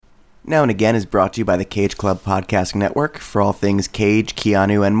Now and Again is brought to you by the Cage Club Podcasting Network. For all things Cage,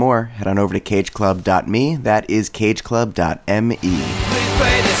 Keanu, and more, head on over to cageclub.me. That is cageclub.me. Please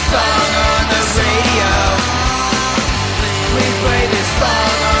play this song on the radio. Please play this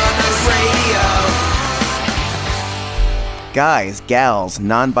song on the radio. Guys, gals,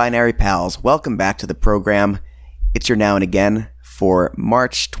 non-binary pals, welcome back to the program. It's your Now and Again for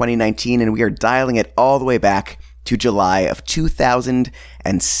March 2019, and we are dialing it all the way back to July of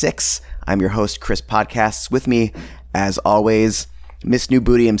 2006. I'm your host, Chris Podcasts. With me, as always, Miss New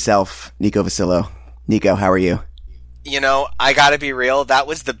Booty himself, Nico Vasillo. Nico, how are you? You know, I gotta be real, that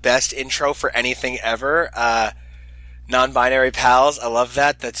was the best intro for anything ever. Non-binary pals, I love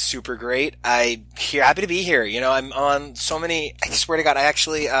that. That's super great. I'm happy to be here. You know, I'm on so many, I swear to God, I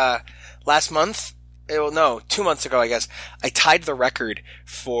actually, last month, 2 months ago, I guess, I tied the record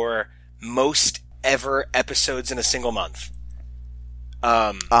for most ever episodes in a single month.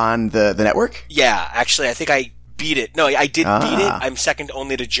 On the network? Yeah, actually, I think I beat it. No, I did beat it. I'm second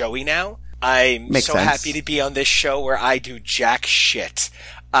only to Joey now. I'm Makes so sense. happy to be on this show where I do jack shit.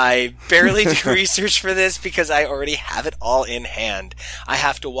 I barely do research for this because I already have it all in hand. I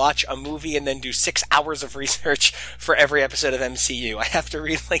have to watch a movie and then do 6 hours of research for every episode of MCU. I have to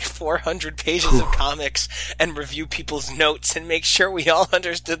read like 400 pages of comics and review people's notes and make sure we all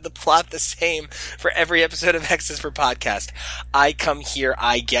understood the plot the same for every episode of X's for Podcast. I come here,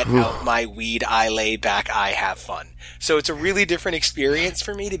 I get out my weed, I lay back, I have fun. So it's a really different experience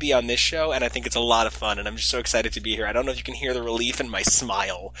for me to be on this show, and I think it's a lot of fun, and I'm just so excited to be here. I don't know if you can hear the relief in my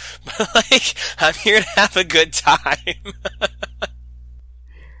smile, but like, I'm here to have a good time.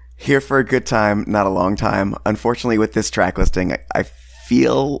 Here for a good time, not a long time. Unfortunately, with this track listing, I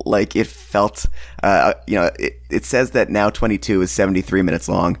feel like it felt, it says that Now 22 is 73 minutes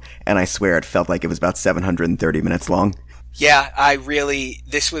long, and I swear it felt like it was about 730 minutes long. Yeah,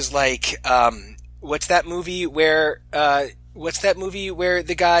 this was like, what's that movie where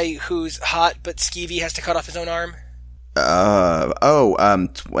the guy who's hot but skeevy has to cut off his own arm?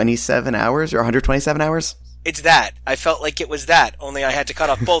 27 hours or 127 hours? It's that. I felt like it was that, only I had to cut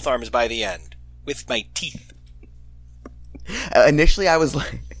off both arms by the end. With my teeth. Initially I was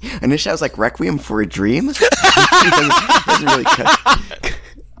like Requiem for a Dream? He doesn't really cut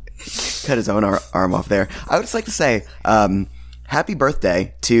his own arm off there. I would just like to say, happy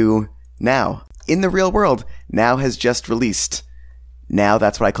birthday to Now. In the real world, Now has just released Now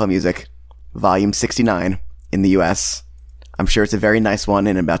That's What I Call Music, Volume 69 in the US. I'm sure it's a very nice one,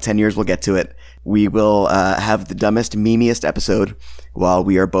 and in about 10 years we'll get to it. We will have the dumbest, memeiest episode while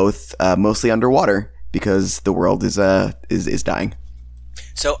we are both mostly underwater because the world is dying.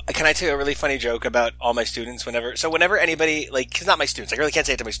 So, can I tell you a really funny joke about all my students whenever anybody, like, 'cause not my students, I really can't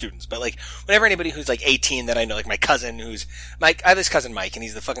say it to my students, but like, whenever anybody who's like 18 that I know, like my cousin I have this cousin Mike, and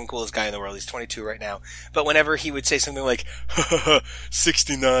he's the fucking coolest guy in the world, he's 22 right now, but whenever he would say something like,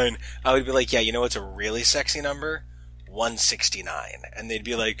 69, I would be like, yeah, you know what's a really sexy number? 169. And they'd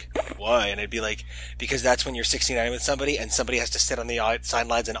be like, why? And I'd be like, because that's when you're 69 with somebody, and somebody has to sit on the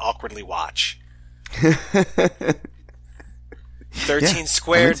sidelines and awkwardly watch. 13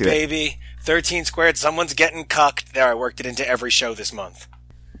 squared, baby. 13 squared. Someone's getting cucked. There, I worked it into every show this month.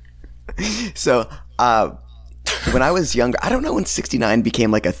 So, when I was younger, I don't know when 69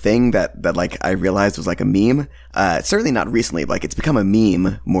 became like a thing that like I realized was like a meme. Certainly not recently. Like, it's become a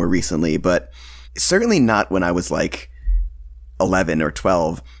meme more recently, but certainly not when I was like 11 or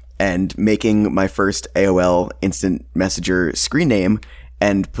 12 and making my first AOL Instant Messenger screen name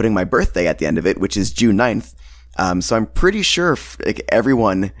and putting my birthday at the end of it, which is June 9th. So I'm pretty sure like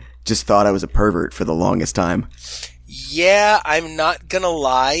everyone just thought I was a pervert for the longest time. Yeah, I'm not gonna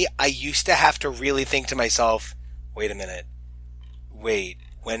lie. I used to have to really think to myself, wait a minute.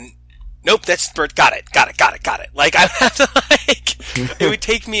 Nope, that's birth. Got it. Like, I have to it would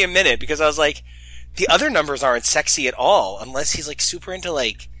take me a minute because I was like, the other numbers aren't sexy at all unless he's like super into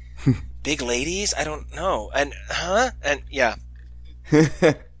like big ladies. I don't know. And yeah.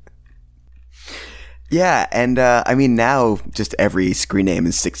 Yeah, and I mean, now just every screen name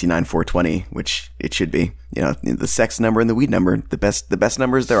is 69420, which it should be. You know, the sex number and the weed number, the best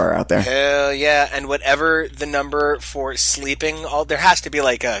numbers there are out there. Hell yeah, and whatever the number for sleeping, there has to be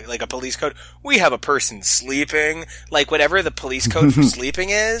like a police code. We have a person sleeping. Like, whatever the police code for sleeping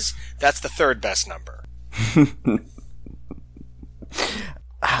is, that's the third best number.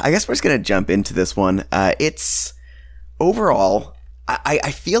 I guess we're just gonna jump into this one. It's overall,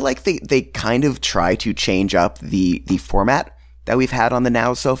 I feel like they kind of try to change up the format that we've had on the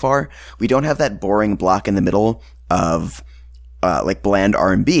Now so far. We don't have that boring block in the middle of like bland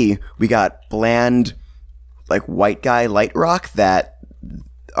R&B. We got bland like white guy light rock that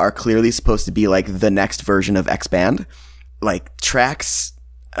are clearly supposed to be like the next version of X Band. Like tracks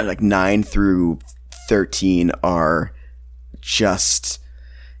like 9 through 13 are just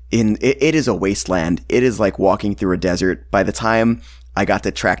it is a wasteland. It is like walking through a desert. By the time I got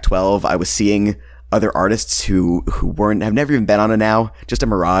to track 12, I was seeing other artists who have never even been on a Now, just a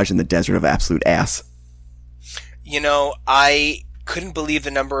mirage in the desert of absolute ass. You know, I couldn't believe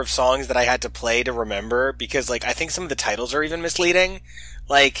the number of songs that I had to play to remember, because like I think some of the titles are even misleading.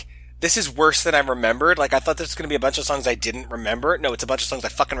 Like, this is worse than I remembered. Like, I thought this was going to be a bunch of songs I didn't remember. No, it's a bunch of songs I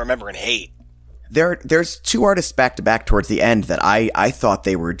fucking remember and hate. There's 2 artists back to back towards the end that I thought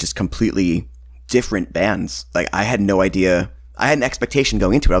they were just completely different bands. Like, I had no idea. I had an expectation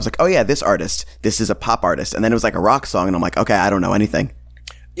going into it. I was like, oh yeah, this artist, this is a pop artist. And then it was like a rock song, and I'm like, okay, I don't know anything.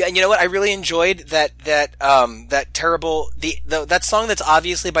 Yeah, and you know what? I really enjoyed that terrible, that song that's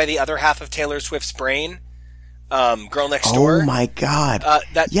obviously by the other half of Taylor Swift's brain, Girl Next Door. Oh my God.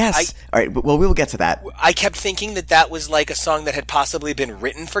 Yes. All right. Well, we will get to that. I kept thinking that was like a song that had possibly been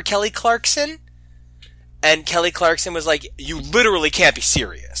written for Kelly Clarkson. And Kelly Clarkson was like, you literally can't be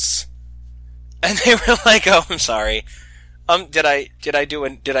serious. And they were like, oh, I'm sorry. Did I do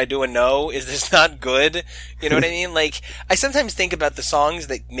a no? Is this not good? You know what I mean? Like, I sometimes think about the songs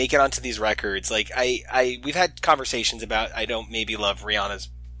that make it onto these records. Like, we've had conversations about, I don't maybe love Rihanna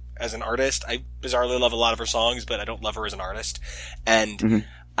as an artist. I bizarrely love a lot of her songs, but I don't love her as an artist. And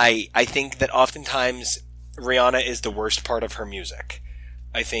I think that oftentimes Rihanna is the worst part of her music.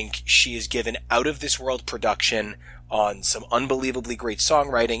 I think she is given out of this world production on some unbelievably great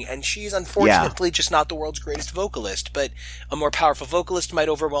songwriting, and she's unfortunately just not the world's greatest vocalist, but a more powerful vocalist might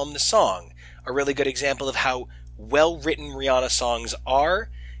overwhelm the song. A really good example of how well-written Rihanna songs are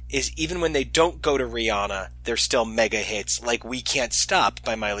is even when they don't go to Rihanna, they're still mega hits, like We Can't Stop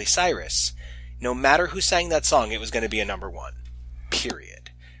by Miley Cyrus. No matter who sang that song, it was going to be a number 1.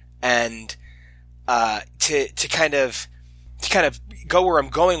 Period. And to kind of go where I'm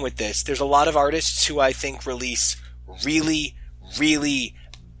going with this, there's a lot of artists who I think release really, really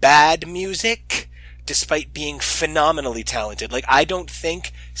bad music despite being phenomenally talented. Like, I don't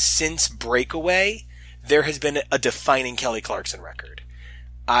think since Breakaway there has been a defining Kelly Clarkson record.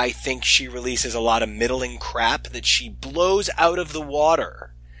 I think she releases a lot of middling crap that she blows out of the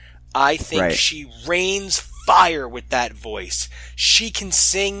water. I think she rains fire with that voice. She can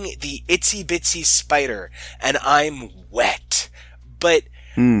sing the Itsy Bitsy Spider, and I'm wet. But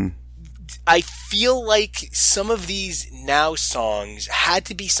I feel like some of these Now songs had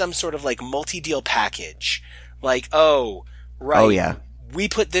to be some sort of like multi-deal package. Like, we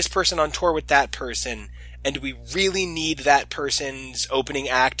put this person on tour with that person, and we really need that person's opening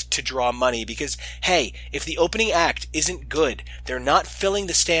act to draw money, because, hey, if the opening act isn't good, they're not filling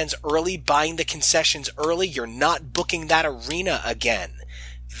the stands early, buying the concessions early, you're not booking that arena again.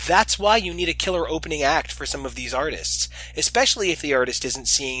 That's why you need a killer opening act for some of these artists, especially if the artist isn't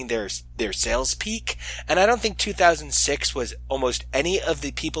seeing their sales peak. And I don't think 2006 was almost any of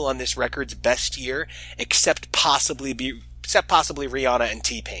the people on this record's best year, except possibly Rihanna and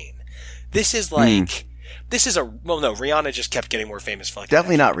T-Pain. This is like, Rihanna just kept getting more famous for like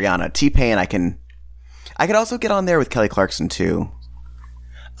definitely not Rihanna. T-Pain, I could also get on there with Kelly Clarkson too.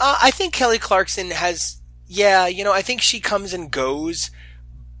 I think Kelly Clarkson has, I think she comes and goes.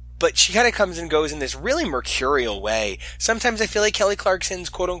 But she kind of comes and goes in this really mercurial way. Sometimes I feel like Kelly Clarkson's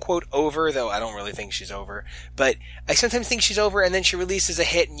quote-unquote over, though I don't really think she's over. But I sometimes think she's over, and then she releases a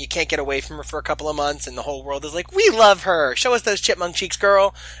hit, and you can't get away from her for a couple of months, and the whole world is like, we love her! Show us those chipmunk cheeks,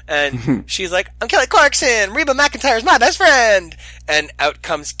 girl! And she's like, I'm Kelly Clarkson! Reba McEntire's my best friend! And out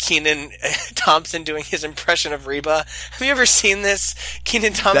comes Kenan Thompson doing his impression of Reba. Have you ever seen this?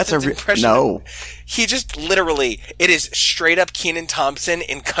 Kenan Thompson's impression? No. He just literally, it is straight up Kenan Thompson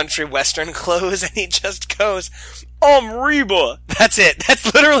in country western clothes, and he just goes, I'm Reba. That's it.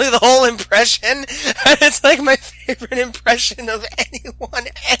 That's literally the whole impression. And it's like my favorite impression of anyone,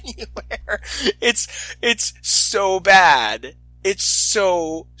 anywhere. It's so bad. It's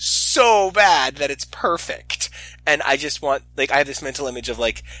so bad that it's perfect. And I just want, like, I have this mental image of,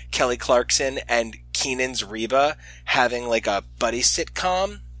 like, Kelly Clarkson and Kenan's Reba having, like, a buddy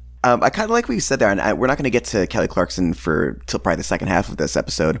sitcom. I kind of like what you said there, and we're not going to get to Kelly Clarkson till probably the second half of this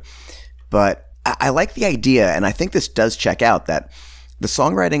episode, but I like the idea, and I think this does check out, that the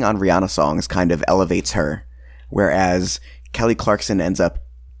songwriting on Rihanna songs kind of elevates her, whereas Kelly Clarkson ends up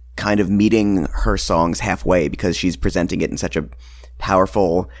kind of meeting her songs halfway because she's presenting it in such a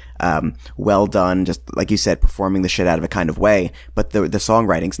powerful, well done, just like you said, performing the shit out of it kind of way, but the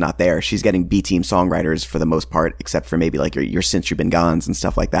songwriting's not there. She's getting B-team songwriters for the most part, except for maybe like your Since You've Been Gones and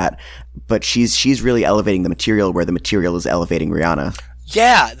stuff like that. But she's really elevating the material where the material is elevating Rihanna.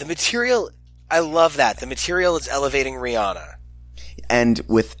 Yeah, the material, I love that. The material is elevating Rihanna. And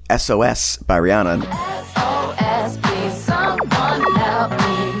with SOS by Rihanna. SOS, please someone help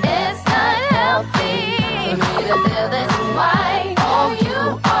me. It's not healthy for me to feel this way. Oh,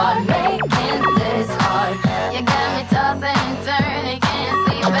 you are making this hard. You got me tossing and turning, can't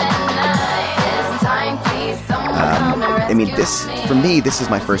sleep at night. It's time, please someone come and rescue me. For me, this is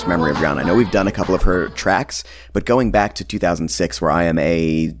my first memory of Rihanna. I know we've done a couple of her tracks, but going back to 2006, where I am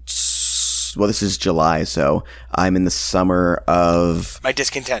this is July, so I'm in the summer of My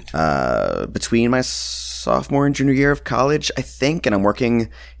discontent. between my sophomore and junior year of college, I think, and I'm working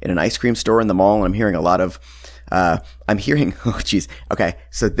in an ice cream store in the mall, and I'm hearing a lot of oh geez. Okay,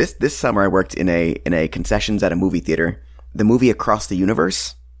 so this summer I worked in a concessions at a movie theater. The movie Across the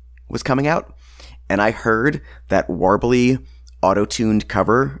Universe was coming out, and I heard that warbly auto-tuned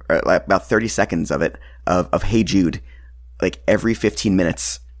cover, or like about 30 seconds of it, of Hey Jude, like every 15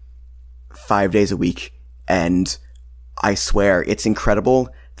 minutes, 5 days a week. And I swear it's incredible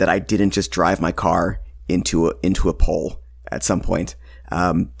that I didn't just drive my car into a pole at some point.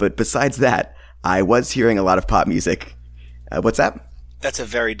 But besides that, I was hearing a lot of pop music. What's that? That's a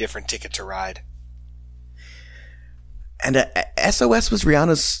very different ticket to ride. And SOS was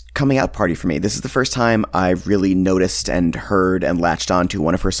Rihanna's coming out party for me. This is the first time I've really noticed and heard and latched on to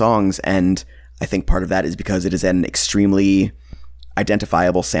one of her songs. And I think part of that is because it is an extremely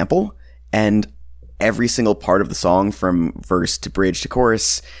identifiable sample. And every single part of the song, from verse to bridge to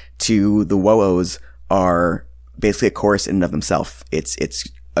chorus to the whoa-ohs, are basically a chorus in and of themselves. It's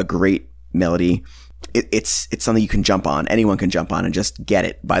a great melody. It's something you can jump on. Anyone can jump on and just get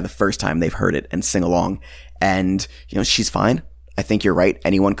it by the first time they've heard it and sing along. And, she's fine. I think you're right.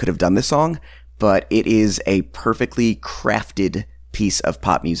 Anyone could have done this song, but it is a perfectly crafted piece of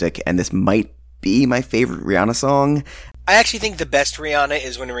pop music. And this might be my favorite Rihanna song. I actually think the best Rihanna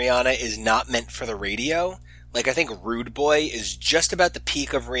is when Rihanna is not meant for the radio. Like, I think Rude Boy is just about the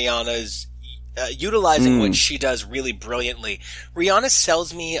peak of Rihanna's utilizing what she does really brilliantly. Rihanna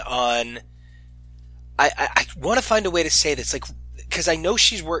sells me on... I want to find a way to say this, like, because I know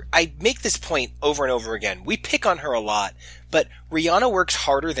I make this point over and over again. We pick on her a lot, but Rihanna works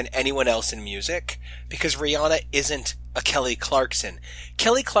harder than anyone else in music because Rihanna isn't a Kelly Clarkson.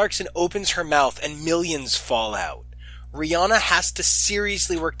 Kelly Clarkson opens her mouth and millions fall out. Rihanna has to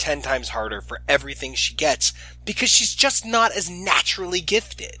seriously work 10 times harder for everything she gets because she's just not as naturally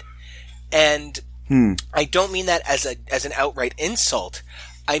gifted. And I don't mean that as an outright insult.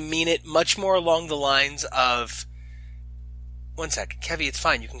 I mean it much more along the lines of... One sec. Kevy, it's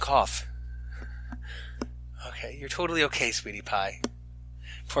fine. You can cough. Okay. You're totally okay, sweetie pie.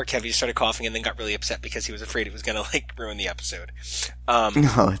 Poor Kevy started coughing and then got really upset because he was afraid it was going to, ruin the episode.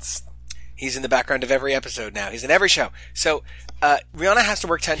 He's in the background of every episode now. He's in every show. So, Rihanna has to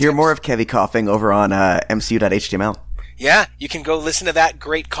work 10 times. Hear more of Kevy coughing over on mcu.html. Yeah, you can go listen to that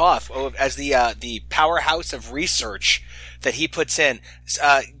great cough as the powerhouse of research that he puts in.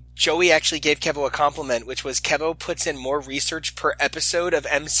 Joey actually gave Kevo a compliment, which was Kevo puts in more research per episode of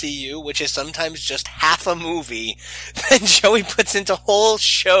MCU, which is sometimes just half a movie, than Joey puts into whole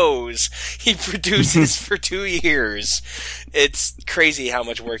shows he produces for 2 years. It's crazy how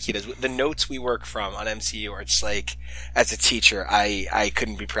much work he does. The notes we work from on MCU are just like, as a teacher, I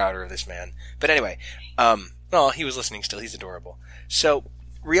couldn't be prouder of this man. But anyway, he was listening still. He's adorable. So,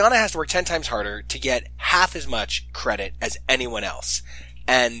 Rihanna has to work 10 times harder to get half as much credit as anyone else.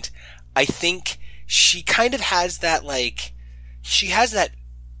 And I think she kind of has that,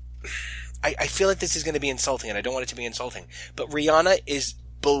 I feel like this is going to be insulting, and I don't want it to be insulting, but Rihanna is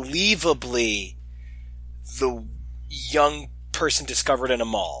believably the young person discovered in a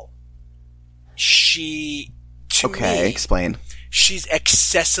mall. Explain. She's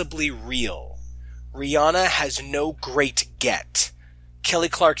accessibly real. Rihanna has no great get. Kelly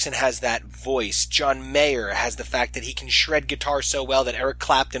Clarkson has that voice. John Mayer has the fact that he can shred guitar so well that Eric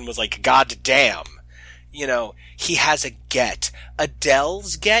Clapton was like, God damn. He has a get.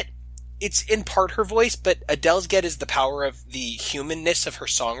 Adele's get, it's in part her voice, but Adele's get is the power of the humanness of her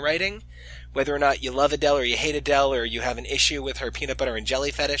songwriting. Whether or not you love Adele or you hate Adele or you have an issue with her peanut butter and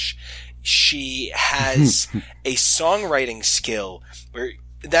jelly fetish, she has a songwriting skill where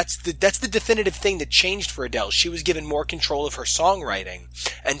that's the definitive thing that changed for Adele. She was given more control of her songwriting,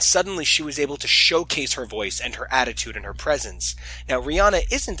 and suddenly she was able to showcase her voice and her attitude and her presence. Now,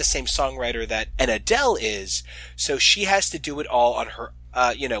 Rihanna isn't the same songwriter that an Adele is, so she has to do it all on her,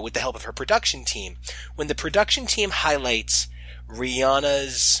 with the help of her production team. When the production team highlights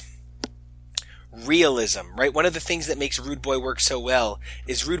Rihanna's realism, right? One of the things that makes Rude Boy work so well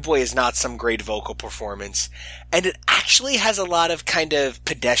is Rude Boy is not some great vocal performance, and it actually has a lot of kind of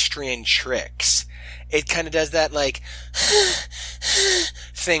pedestrian tricks. It kind of does that, like,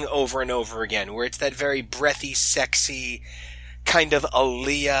 thing over and over again, where it's that very breathy, sexy, kind of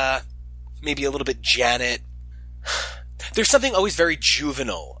Aaliyah, maybe a little bit Janet. There's something always very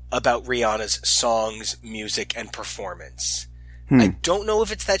juvenile about Rihanna's songs, music, and performance. I don't know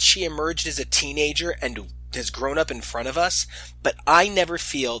if it's that she emerged as a teenager and has grown up in front of us, but I never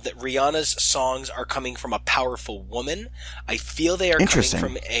feel that Rihanna's songs are coming from a powerful woman. I feel they are coming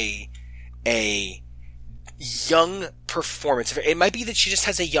from a young performance. It might be that she just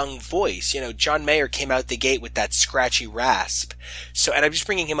has a young voice. You know, John Mayer came out the gate with that scratchy rasp. So, and I'm just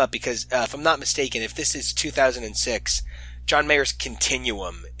bringing him up because, if I'm not mistaken, if this is 2006, John Mayer's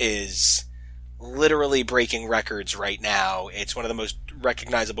Continuum is literally breaking records right now. It's one of the most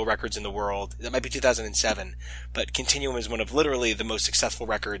recognizable records in the world. That might be 2007, but Continuum is one of literally the most successful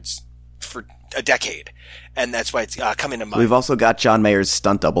records for a decade, and that's why it's coming to mind. We've also got John Mayer's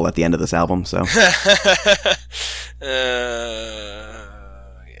stunt double at the end of this album, so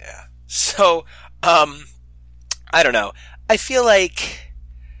yeah. So, I don't know. I feel like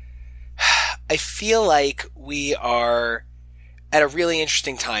we are at a really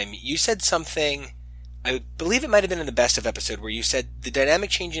interesting time. You said something, I believe it might have been in the Best of episode, where you said the dynamic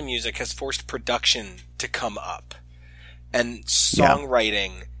change in music has forced production to come up, and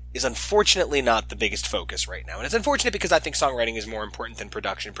songwriting is unfortunately not the biggest focus right now. And it's unfortunate because I think songwriting is more important than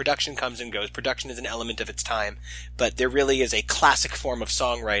production. Production comes and goes. Production is an element of its time, but there really is a classic form of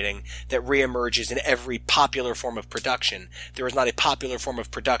songwriting that reemerges in every popular form of production. There is not a popular form of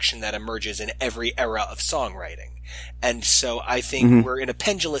production that emerges in every era of songwriting. And so I think we're in a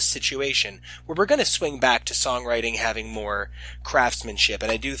pendulous situation where we're going to swing back to songwriting having more craftsmanship. And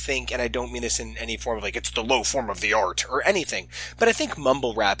I do think, and I don't mean this in any form of like, it's the low form of the art or anything, but I think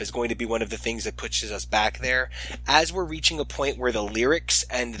mumble rap is going to be one of the things that pushes us back there. As we're reaching a point where the lyrics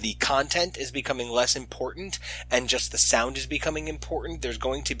and the content is becoming less important and just the sound is becoming important, there's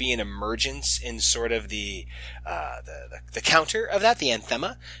going to be an emergence in sort of the counter of that, the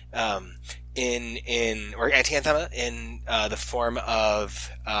anthema, or anti-anthema in the form of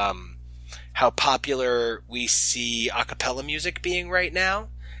how popular we see a cappella music being right now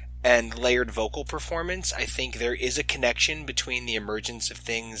and layered vocal performance. I think there is a connection between the emergence of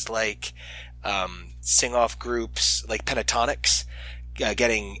things like sing-off groups like Pentatonics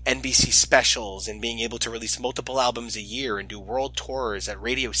getting NBC specials and being able to release multiple albums a year and do world tours at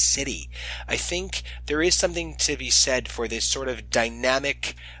Radio City. I think there is something to be said for this sort of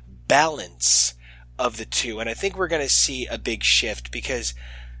dynamic balance of the two, and I think we're going to see a big shift because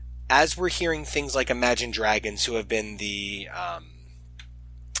as we're hearing things like Imagine Dragons, who have been the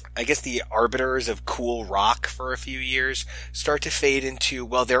I guess the arbiters of cool rock for a few years, start to fade into,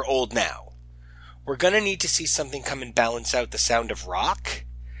 well, they're old now. We're going to need to see something come and balance out the sound of rock,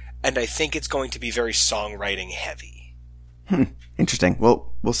 and I think it's going to be very songwriting heavy. Interesting.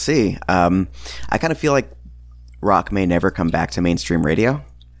 Well, we'll see. I kind of feel like rock may never come back to mainstream radio.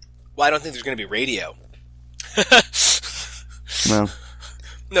 Well, I don't think there's going to be radio. Well,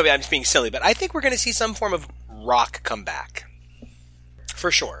 no, I'm just being silly, but I think we're going to see some form of rock come back. For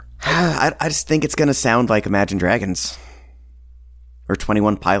sure. I just think it's going to sound like Imagine Dragons. Or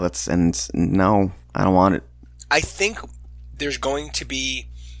 21 Pilots, and no, I don't want it. I think there's going to be...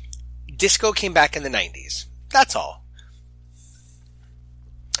 Disco came back in the 90s. That's all.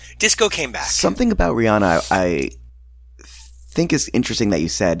 Disco came back. Something about Rihanna I think is interesting that you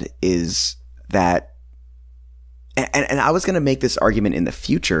said is that, and I was going to make this argument in the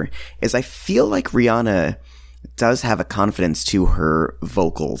future, is I feel like Rihanna does have a confidence to her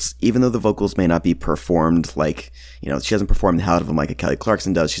vocals, even though the vocals may not be performed like, you know, she doesn't perform the hell out of them like a Kelly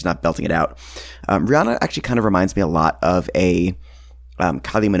Clarkson does. She's not belting it out. Rihanna actually kind of reminds me a lot of a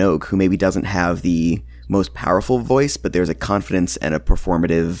Kylie Minogue, who maybe doesn't have the most powerful voice, but there's a confidence and a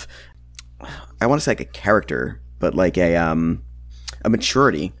performative, I want to say like a character, but like a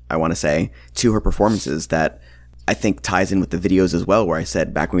maturity, I want to say, to her performances that I think ties in with the videos as well, where I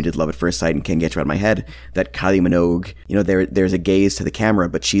said back when we did Love at First Sight and Can't Get You Out of My Head, that Kylie Minogue, you know, there's a gaze to the camera,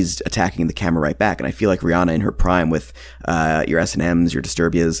 but she's attacking the camera right back. And I feel like Rihanna in her prime with your S&Ms, your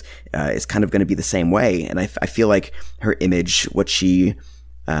Disturbias, is kind of going to be the same way. And I feel like her image, what she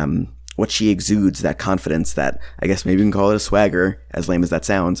exudes, that confidence, that I guess maybe you can call it a swagger, as lame as that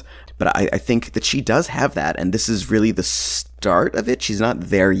sounds. But I think that she does have that, and this is really the start of it. She's not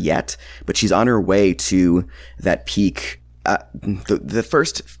there yet, but she's on her way to that peak. The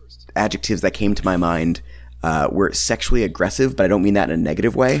first adjectives that came to my mind were sexually aggressive, but I don't mean that in a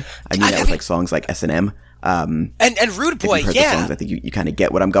negative way. I mean that with like songs like S&M. And Rude Boy, if you've heard the songs, I think you kind of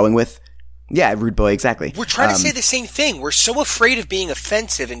get what I'm going with. Yeah, Rude Boy, exactly. We're trying to say the same thing. We're so afraid of being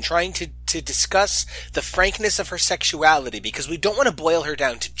offensive and trying to discuss the frankness of her sexuality because we don't want to boil her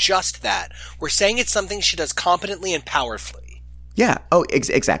down to just that. We're saying it's something she does competently and powerfully. Yeah. Oh,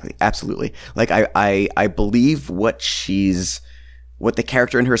 exactly. Absolutely. Like, I believe what the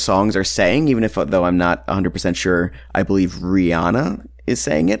character in her songs are saying, even if, though I'm not 100% sure, I believe Rhianna is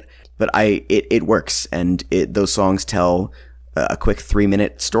saying it, but it works. And those songs tell a quick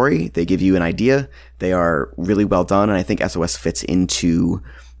 3-minute story. They give you an idea. They are really well done. And I think SOS fits into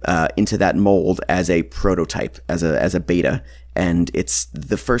that mold as a prototype, as a beta. And it's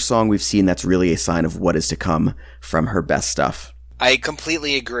the first song we've seen that's really a sign of what is to come from her best stuff. I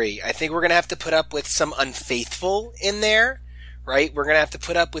completely agree. I think we're going to have to put up with some Unfaithful in there, right? We're going to have to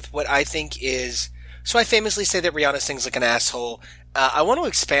put up with what I think is... So I famously say that Rihanna sings like an asshole. I want to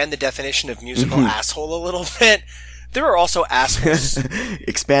expand the definition of musical asshole a little bit. There are also assholes.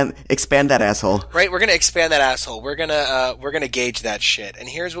 expand that asshole. Right, we're gonna expand that asshole. We're gonna gauge that shit. And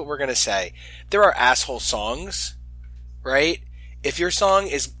here's what we're gonna say. There are asshole songs, right? If your song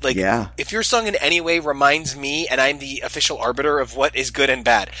is like, if your song in any way reminds me, and I'm the official arbiter of what is good and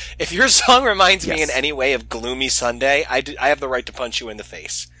bad. If your song reminds me in any way of Gloomy Sunday, I have the right to punch you in the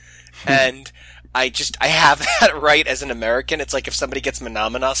face. And I have that right as an American. It's like if somebody gets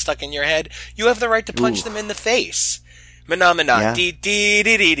Menomina stuck in your head, you have the right to punch them in the face. Menomina, dee dee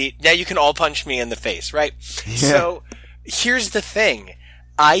dee dee dee. Now you can all punch me in the face, right? Yeah. So here's the thing.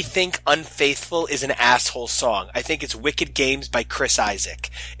 I think Unfaithful is an asshole song. I think it's Wicked Games by Chris Isaak.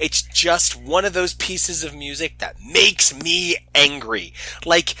 It's just one of those pieces of music that makes me angry.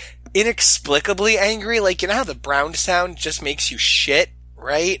 Like, inexplicably angry. Like, you know how the Brown sound just makes you shit,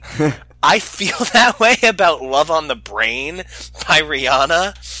 right? I feel that way about Love on the Brain by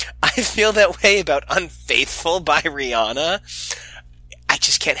Rihanna. I feel that way about Unfaithful by Rihanna. I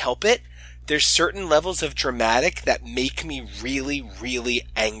just can't help it. There's certain levels of dramatic that make me really, really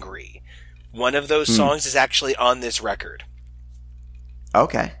angry. One of those songs is actually on this record.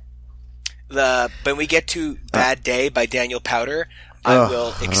 Okay. When we get to Bad Day by Daniel Powter, I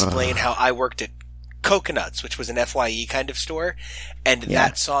will explain how I worked at Coconuts, which was an FYE kind of store, and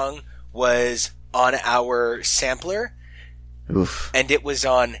that song was on our sampler, and it was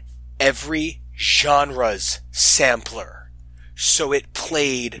on every genre's sampler. So it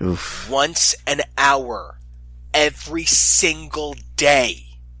played once an hour every single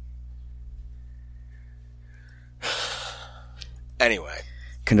day. Anyway.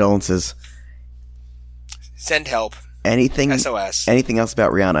 Condolences. Send help. Anything SOS. Anything else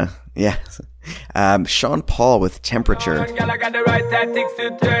about Rihanna? Yeah. Sean Paul with Temperature. Girl, I got the right tactics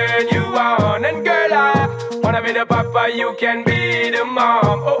to turn you on. And girl, I wanna be the papa, you can be the mom.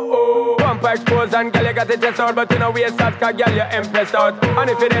 Oh, pump expose and girl, you got the chest out, but you know we start, cause girl, you're impressed out. And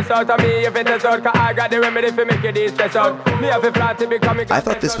if it is out of me, if it is out, cause I got the remedy for make you de-stress out. Me have a flat to become. I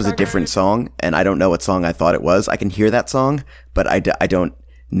thought this was a different song, and I don't know what song I thought it was. I can hear that song, but I don't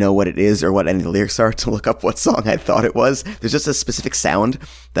know what it is or what any of the lyrics are to look up what song I thought it was. There's just a specific sound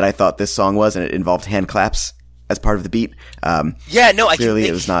that I thought this song was, and it involved hand claps as part of the beat. Clearly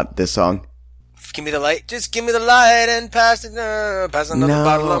it was not this song. Give me the light, just give me the light and pass another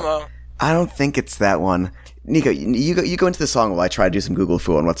bottle of more. I don't think it's that one. Nico, you go into the song while I try to do some Google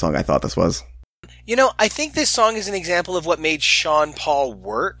foo on what song I thought this was. You know, I think this song is an example of what made Sean Paul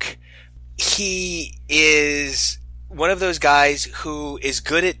work. He is one of those guys who is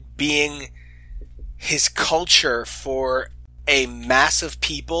good at being his culture for a mass of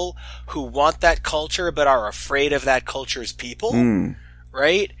people who want that culture but are afraid of that culture's people,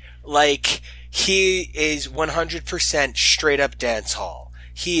 right? Like, he is 100% straight up dance hall.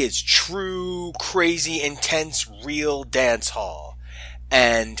 He is true, crazy, intense, real dance hall.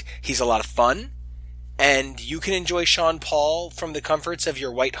 And he's a lot of fun. And you can enjoy Sean Paul from the comforts of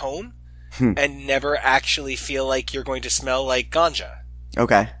your white home. And never actually feel like you're going to smell like ganja.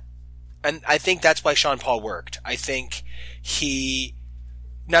 Okay. And I think that's why Sean Paul worked. I think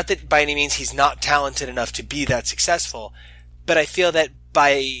not that by any means he's not talented enough to be that successful, but I feel that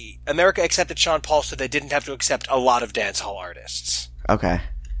America accepted Sean Paul so they didn't have to accept a lot of dancehall artists. Okay.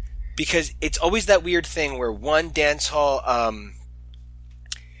 Because it's always that weird thing where one dancehall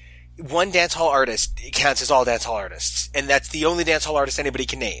artist counts as all dancehall artists, and that's the only dancehall artist anybody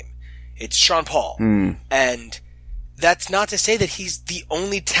can name. It's Sean Paul. And that's not to say that he's the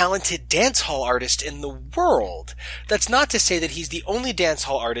only talented dancehall artist in the world. That's not to say that he's the only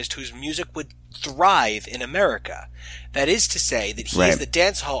dancehall artist whose music would thrive in America. That is to say that he is the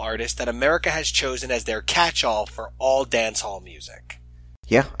dancehall artist that America has chosen as their catch-all for all dancehall music.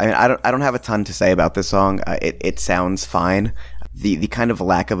 Yeah, I mean, I don't have a ton to say about this song. It sounds fine. The kind of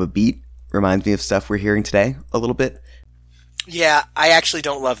lack of a beat reminds me of stuff we're hearing today a little bit. Yeah, I actually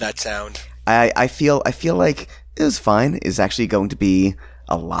don't love that sound. I feel like it was fine is actually going to be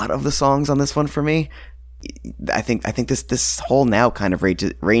a lot of the songs on this one for me. I think this whole now kind of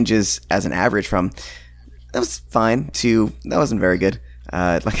ranges as an average from that was fine to that wasn't very good.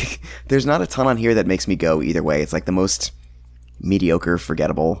 Like there's not a ton on here that makes me go either way. It's like the most mediocre,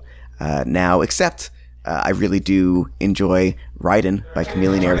 forgettable now, except I really do enjoy Ridin' by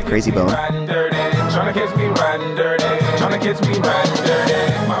Chameleon Air with Crazy Bone. Tryna catch me riding dirty. Tryna catch me riding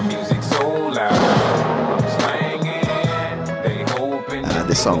dirty. My music's so loud. I'm slanging. They hoping.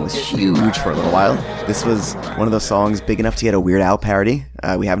 This song was huge for a little while. This was one of those songs big enough to get a Weird Al parody.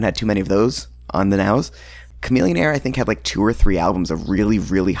 We haven't had too many of those on the Nows. Chameleon Air, I think, had like 2 or 3 albums of really,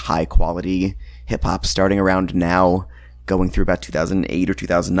 really high quality hip hop starting around now, going through about 2008 or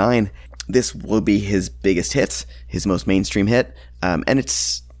 2009. This will be his biggest hit, his most mainstream hit, and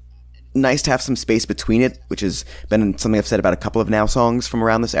it's nice to have some space between it, which has been something I've said about a couple of Now songs from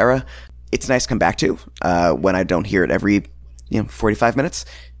around this era. It's nice to come back to when I don't hear it every 45 minutes.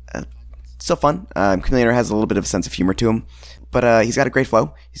 Still fun. Chameleon Air has a little bit of a sense of humor to him, but he's got a great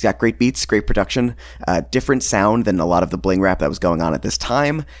flow. He's got great beats, great production, different sound than a lot of the bling rap that was going on at this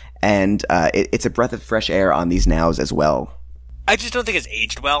time, and it's a breath of fresh air on these Nows as well. I just don't think it's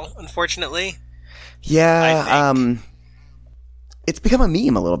aged well, unfortunately. Yeah, it's become a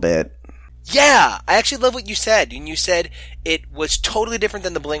meme a little bit. Yeah, I actually love what you said. And you said it was totally different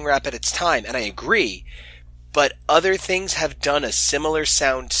than the bling rap at its time, and I agree. But other things have done a similar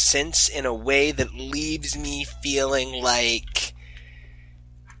sound since in a way that leaves me feeling like...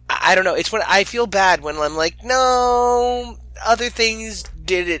 I don't know. It's when I feel bad when I'm like, no, other things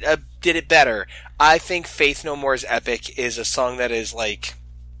did it better. I think Faith No More's Epic is a song that is like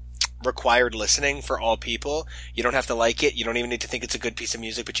required listening for all people. You don't have to like it. You don't even need to think it's a good piece of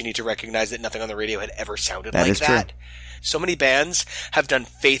music, but you need to recognize that nothing on the radio had ever sounded like that. True. So many bands have done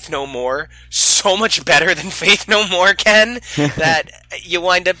Faith No More so much better than Faith No More can that you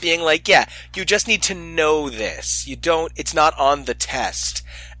wind up being like, yeah, you just need to know this. It's not on the test.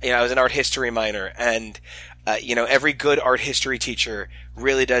 I was an art history minor, and every good art history teacher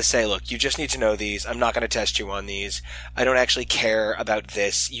really does say, look, you just need to know these. I'm not going to test you on these. I don't actually care about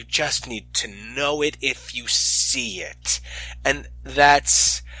this. You just need to know it if you see it. And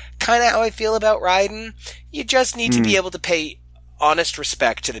that's kind of how I feel about Ridin'. You just need to be able to pay honest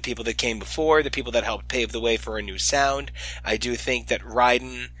respect to the people that came before, the people that helped pave the way for a new sound. I do think that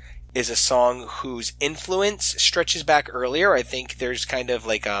Ridin' is a song whose influence stretches back earlier. I think there's kind of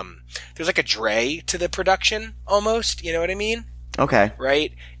like, there's like a Dre to the production almost, you know what I mean? Okay.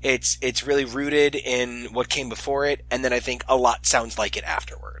 Right? It's really rooted in what came before it, and then I think a lot sounds like it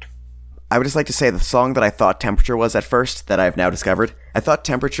afterward. I would just like to say the song that I thought Temperature was at first, that I've now discovered. I thought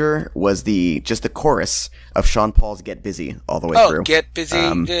Temperature was just the chorus of Sean Paul's Get Busy all the way through. Oh, Get Busy.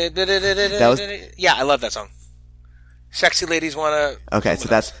 Yeah, I love that song. Sexy ladies wanna... Okay, so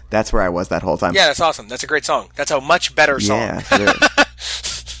that's where I was that whole time. Yeah, that's awesome. That's a great song. That's a much better song. Yeah.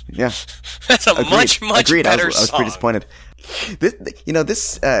 Yeah. That's a much better song. I was pretty disappointed.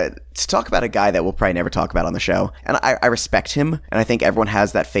 This to talk about a guy that we'll probably never talk about on the show, and I respect him, and I think everyone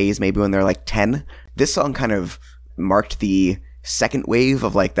has that phase maybe when they're like 10. This song kind of marked the second wave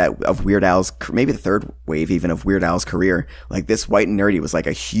of like that of Weird Al's, maybe the third wave even of Weird Al's career. Like this White and Nerdy was like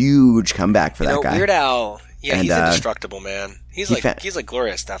a huge comeback for that guy. Weird Al, yeah, and, he's indestructible, man. He's like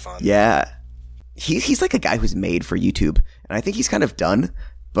Gloria Estefan. Yeah, he's like a guy who's made for YouTube, and I think he's kind of done.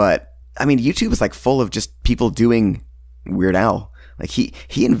 But I mean, YouTube is like full of just people doing Weird Al. Like he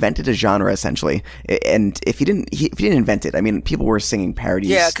invented a genre essentially, and if he didn't invent it, I mean, people were singing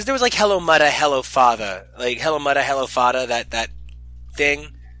parodies. Yeah, because there was like Hello Mudda, Hello Father, like Hello Mudda, Hello Father, that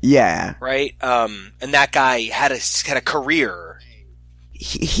thing. Yeah, right. And that guy had a career.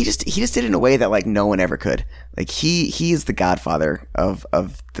 He just did it in a way that like no one ever could. Like he is the godfather of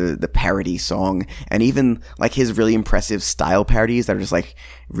the parody song, and even like his really impressive style parodies that are just like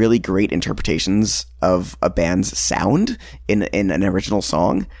really great interpretations of a band's sound in an original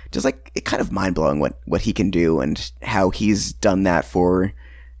song. Just like it kind of mind blowing what he can do and how he's done that for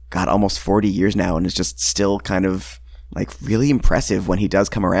almost 40 years now, and is just still kind of like really impressive when he does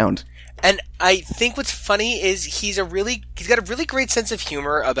come around. And I think what's funny is he's got a really great sense of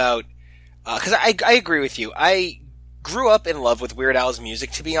humor about, cause I agree with you. I grew up in love with Weird Al's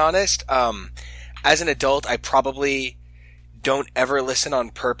music, to be honest. As an adult, I probably don't ever listen on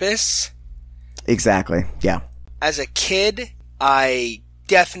purpose. Exactly. Yeah. As a kid, I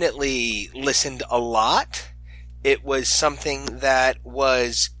definitely listened a lot. It was something that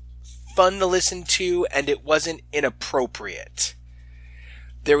was fun to listen to, and it wasn't inappropriate.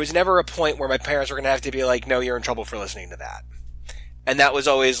 There was never a point where my parents were going to have to be like, no, you're in trouble for listening to that. And that was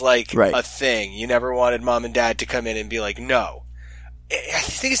always like a thing. You never wanted mom and dad to come in and be like, no. I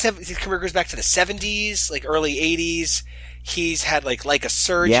think his career goes back to the 70s, like early 80s. He's had like a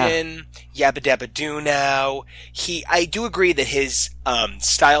Surgeon, Yabba Dabba Doo now. I do agree that his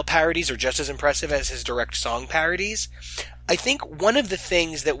style parodies are just as impressive as his direct song parodies. I think one of the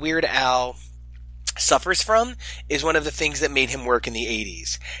things that Weird Al suffers from is one of the things that made him work in the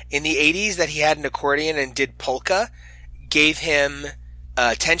 80s. In the 80s, that he had an accordion and did polka gave him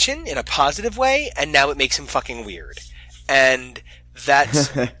attention in a positive way, and now it makes him fucking weird. And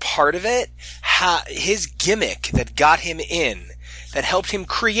that's part of it. His gimmick that got him in, that helped him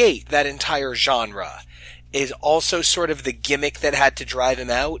create that entire genre, is also sort of the gimmick that had to drive him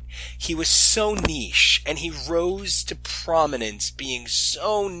out. He was so niche, and he rose to prominence being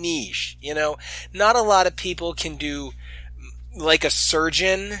so niche. You know, not a lot of people can do like a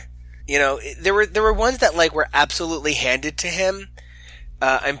Surgeon. You know, there were ones that like were absolutely handed to him.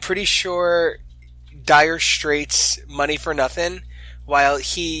 I'm pretty sure Dire Straits' Money for Nothing, while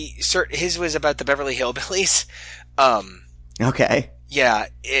his was about the Beverly Hillbillies. Okay. Yeah,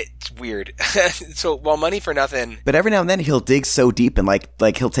 it's weird. So while Money for Nothing, but every now and then he'll dig so deep and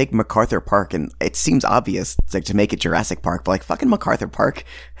like he'll take MacArthur Park, and it seems obvious like to make it Jurassic Park, but like fucking MacArthur Park,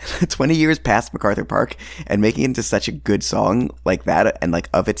 20 years past MacArthur Park, and making it into such a good song like that and like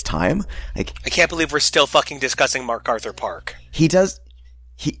of its time. Like, I can't believe we're still fucking discussing MacArthur Park. He does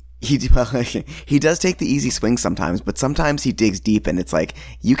take the easy swing sometimes, but sometimes he digs deep, and it's like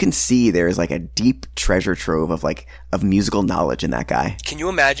you can see there's like a deep treasure trove of musical knowledge in that guy. Can you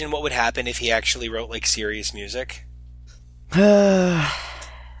imagine what would happen if he actually wrote like serious music? Nah.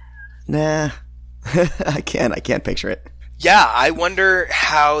 I can't picture it. Yeah, I wonder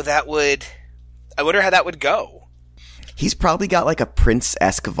how that would go. He's probably got like a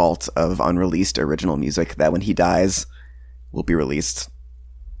Prince-esque vault of unreleased original music that when he dies will be released.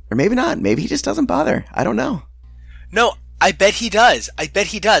 Or maybe not. Maybe he just doesn't bother. I don't know. No, I bet he does.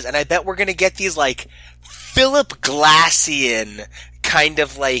 And I bet we're going to get these like Philip Glassian kind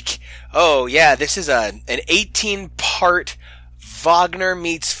of like, oh yeah, this is an 18-part Wagner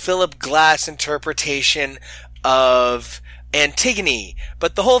meets Philip Glass interpretation of Antigone,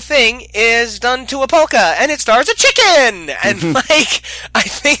 but the whole thing is done to a polka, and it stars a chicken! And like, I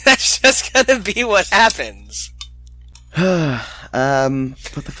think that's just going to be what happens. What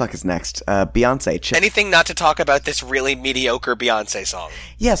the fuck is next? Beyonce. Anything not to talk about this really mediocre Beyonce song.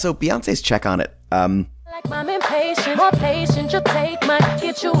 Yeah, so Beyonce's check on it. Like I'm impatient, more patient, your take might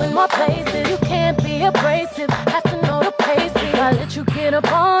get you in more places. You can't be abrasive, have to know the pace. I let you get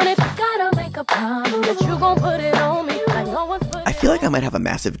up on it, gotta make a promise that you gon' put it on me. Like no one's put I feel like I might have a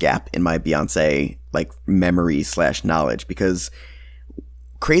massive gap in my Beyonce like memory / knowledge, because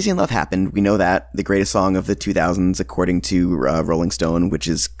Crazy in Love happened. We know that. The greatest song of the 2000s, according to Rolling Stone, which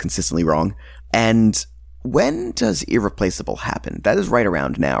is consistently wrong. And when does Irreplaceable happen? That is right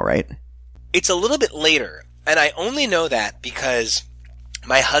around now, right? It's a little bit later. And I only know that because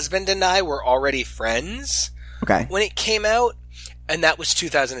my husband and I were already friends when it came out. And that was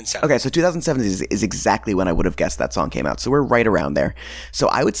 2007. Okay, so 2007 is exactly when I would have guessed that song came out. So we're right around there. So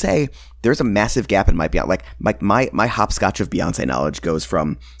I would say there's a massive gap in my Beyonce. Like my hopscotch of Beyonce knowledge goes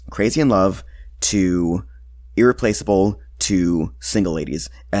from Crazy in Love to Irreplaceable to Single Ladies,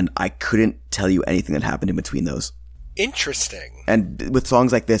 and I couldn't tell you anything that happened in between those. Interesting. And with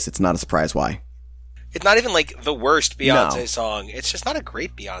songs like this, it's not a surprise why. It's not even like the worst Beyonce song. It's just not a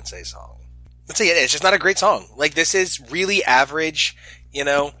great Beyonce song. Let's say it's just not a great song. Like, this is really average, you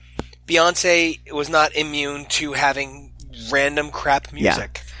know? Beyonce was not immune to having random crap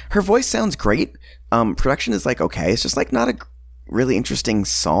music. Yeah. Her voice sounds great. Production is like okay. It's just like not a really interesting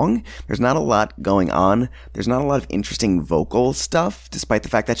song. There's not a lot going on. There's not a lot of interesting vocal stuff, despite the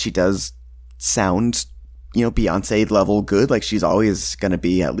fact that she does sound, you know, Beyonce level good. Like, she's always going to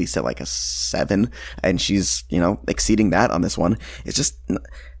be at least at like a 7, and she's, you know, exceeding that on this one. It's just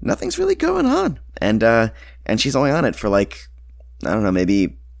nothing's really going on. And she's only on it for like, I don't know,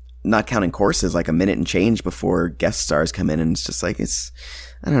 maybe not counting courses, like a minute and change before guest stars come in. And it's just like,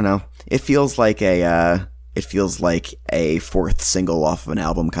 I don't know. It feels like a 4th single off of an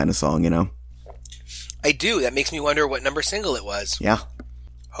album kind of song, you know? I do. That makes me wonder what number single it was. Yeah.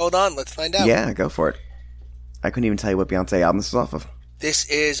 Hold on. Let's find out. Yeah, go for it. I couldn't even tell you what Beyonce album this is off of. This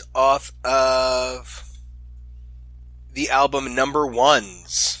is off of the album Number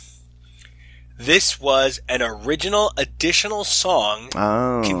Ones. This was an original additional song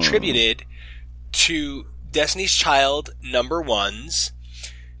contributed to Destiny's Child Number Ones,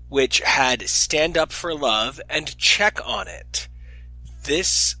 which had Stand Up for Love and Check on it.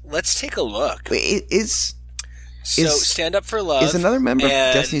 Let's take a look. Stand Up for Love is another member of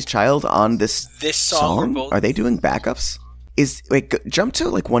Destiny's Child on this song? Are they doing backups? Jump to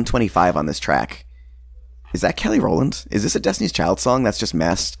like 125 on this track. Is that Kelly Rowland? Is this a Destiny's Child song that's just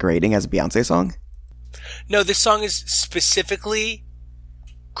masquerading as a Beyonce song? No, this song is specifically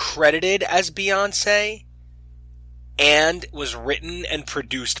credited as Beyonce and was written and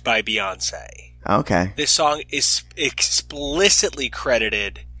produced by Beyonce. Okay. This song is explicitly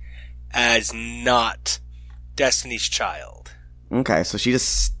credited as not Destiny's Child. Okay, so she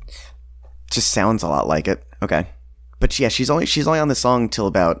just sounds a lot like it. Okay. But yeah, she's only on the song till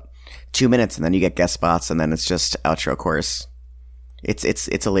about 2 minutes, and then you get guest spots, and then it's just outro chorus. It's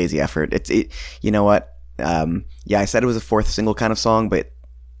a lazy effort. You know what? I said it was a fourth single kind of song, but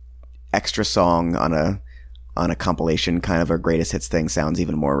extra song on a compilation kind of a greatest hits thing sounds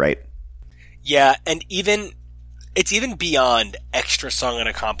even more right. Yeah, and it's even beyond extra song on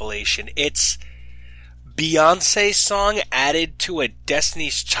a compilation. It's Beyonce's song added to a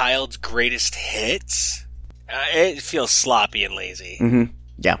Destiny's Child's greatest hits. It feels sloppy and lazy. Mm-hmm.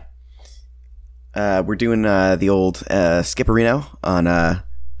 Yeah. We're doing the old Skipperino on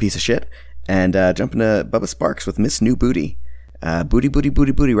Piece of Shit, and jumping to Bubba Sparks with Miss New Booty. Booty, booty,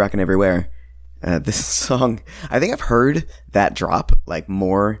 booty, booty, rocking everywhere. This song, I think I've heard that drop like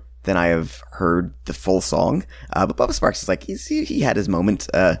more than I have heard the full song. But Bubba Sparks is like, he had his moment,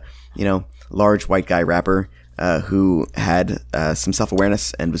 large white guy rapper who had some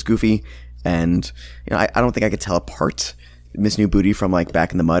self-awareness and was goofy. And, I don't think I could tell apart Miss New Booty from like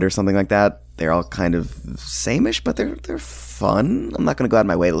Back in the Mud or something like that. They're all kind of same-ish, but they're fun. I'm not going to go out of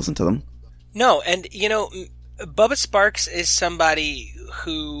my way to listen to them. No, and, Bubba Sparks is somebody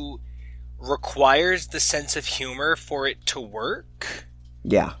who requires the sense of humor for it to work.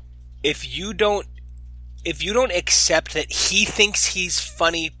 Yeah. If you don't accept that he thinks he's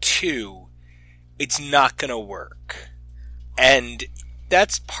funny too, it's not gonna work. And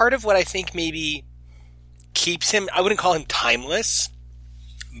that's part of what I think maybe keeps him, I wouldn't call him timeless,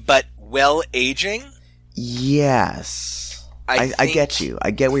 but well-aging. Yes. I get you.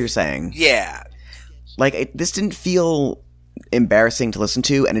 I get what you're saying. Yeah. Like, this didn't feel embarrassing to listen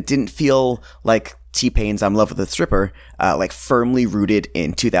to, and it didn't feel like T-Pain's I'm in Love with a Stripper, like firmly rooted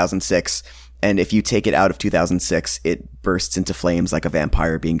in 2006. And if you take it out of 2006, it bursts into flames like a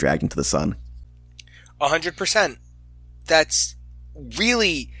vampire being dragged into the sun. 100%. That's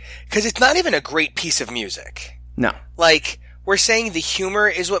really, because it's not even a great piece of music. No. Like, we're saying the humor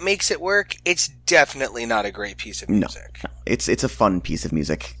is what makes it work. It's definitely not a great piece of music. No. It's a fun piece of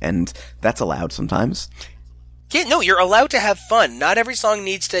music, and that's allowed sometimes. Yeah, no, you're allowed to have fun. Not every song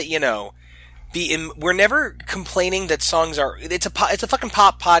needs to, we're never complaining that songs are, it's a fucking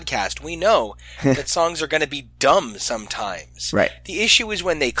pop podcast. We know that songs are going to be dumb sometimes. Right. The issue is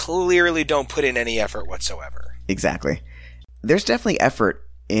when they clearly don't put in any effort whatsoever. Exactly. There's definitely effort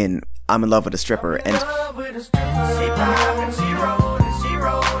in I'm in Love with a Stripper, and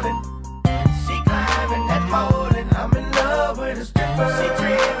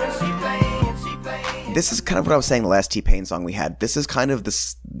this is kind of what I was saying the last T-Pain song we had. This is kind of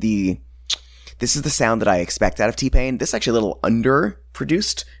this is the sound that I expect out of T-Pain. This is actually a little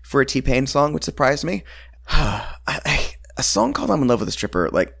underproduced for a T-Pain song, which surprised me. A song called I'm in Love with a Stripper,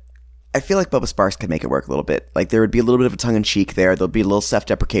 like, I feel like Bubba Sparks could make it work a little bit. Like, there would be a little bit of a tongue-in-cheek there. There'll be a little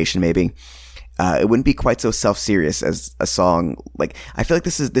self-deprecation, maybe. It wouldn't be quite so self-serious as a song. Like, I feel like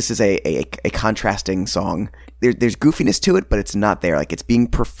this is a contrasting song. There's goofiness to it, but it's not there. Like, it's being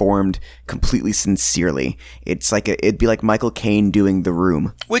performed completely sincerely. It's like it'd be like Michael Caine doing The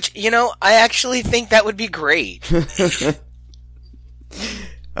Room. Which, I actually think that would be great.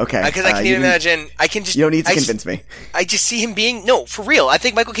 Okay. Because I can even imagine, you don't need to convince me. I just see him being, no, for real. I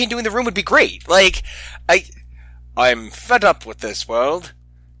think Michael Caine doing The Room would be great. Like, I'm fed up with this world.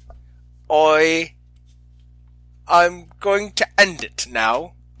 I'm going to end it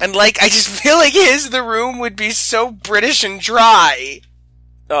now. And I just feel like The Room would be so British and dry.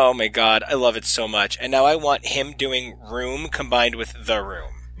 Oh my god, I love it so much. And now I want him doing Room combined with The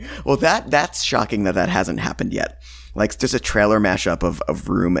Room. Well, that's shocking that hasn't happened yet. Like, just a trailer mashup of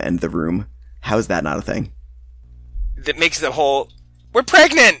Room and The Room. How is that not a thing? That makes the whole "we're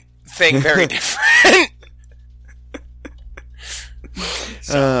pregnant" thing very different.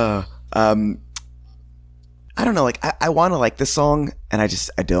 I don't know, like, I want to like this song, and I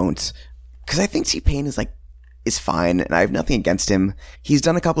don't. Because I think T-Pain is fine, and I have nothing against him. He's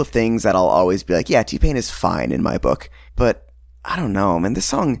done a couple of things that I'll always be like, yeah, T-Pain is fine in my book. But I don't know, man.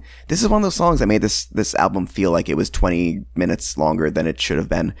 This is one of those songs that made this album feel like it was 20 minutes longer than it should have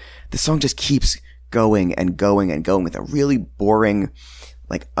been. This song just keeps going and going and going with a really boring,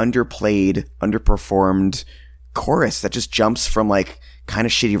 like, underplayed, underperformed chorus that just jumps from, like, kind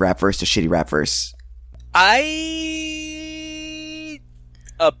of shitty rap verse to shitty rap verse. I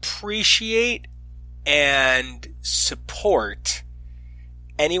appreciate and support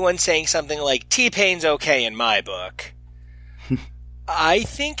anyone saying something like, T-Pain's okay in my book. I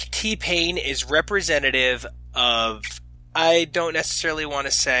think T-Pain is representative of, I don't necessarily want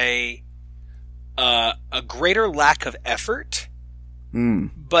to say a greater lack of effort,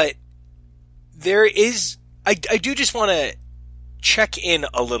 but there is, I do just want to check in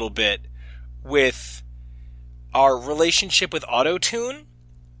a little bit with our relationship with autotune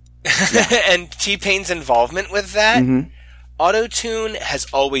and T-Pain's involvement with that. Mm-hmm. Autotune has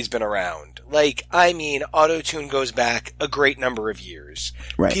always been around. Like, I mean, autotune goes back a great number of years.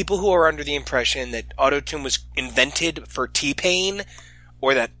 Right. People who are under the impression that autotune was invented for T-Pain,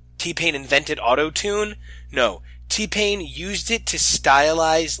 or that T-Pain invented autotune, no. T-Pain used it to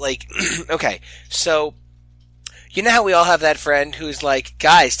stylize, like, okay, so, you know how we all have that friend who's like,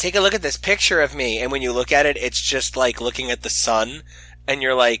 guys, take a look at this picture of me, and when you look at it, it's just like looking at the sun, and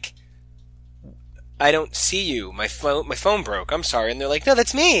you're like, I don't see you. My phone broke. I'm sorry. And they're like, no,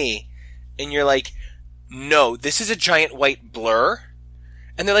 that's me. And you're like, no, this is a giant white blur.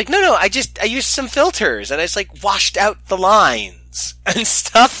 And they're like, no, I used some filters and I just like washed out the lines and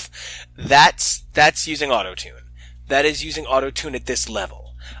stuff. That's using autotune. That is using autotune at this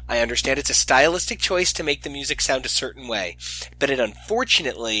level. I understand it's a stylistic choice to make the music sound a certain way, but it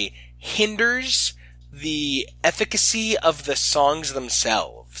unfortunately hinders the efficacy of the songs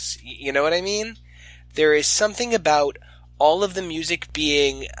themselves. You know what I mean? There is something about all of the music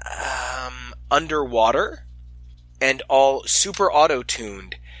being underwater and all super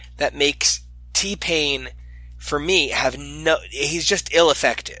auto-tuned that makes T-Pain, for me, he's just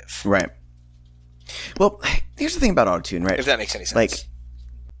ill-effective. Right. Well, here's the thing about auto-tune, right? If that makes any sense.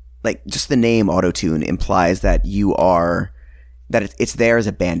 Like just the name auto-tune implies that it's there as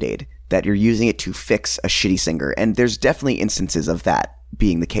a Band-Aid, that you're using it to fix a shitty singer. And there's definitely instances of that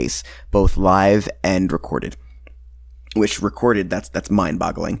being the case, both live and recorded. Which recorded, that's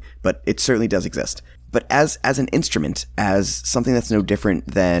mind-boggling, but it certainly does exist. But as an instrument, as something that's no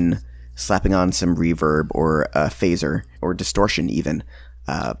different than slapping on some reverb or a phaser or distortion even,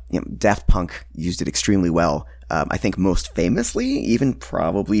 Daft Punk used it extremely well. I think most famously, even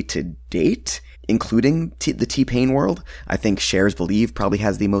probably to date, including the T-Pain world, I think Cher's Believe probably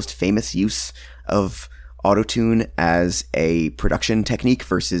has the most famous use of autotune as a production technique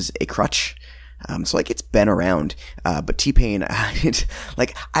versus a crutch. So like it's been around, but T-Pain,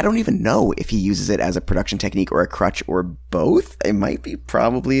 like I don't even know if he uses it as a production technique or a crutch or both. It might be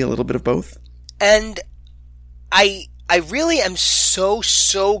probably a little bit of both. And I really am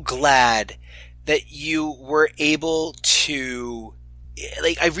so glad that you were able to,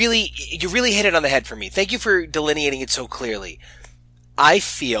 like, you really hit it on the head for me. Thank you for delineating it so clearly. I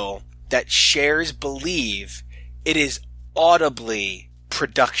feel that Cher's Believe, it is audibly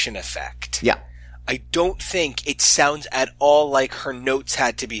production effect. Yeah. I don't think it sounds at all like her notes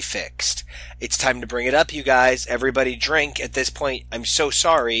had to be fixed. It's time to bring it up, you guys. Everybody drink. At this point, I'm so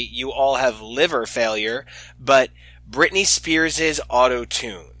sorry. You all have liver failure. But Britney Spears'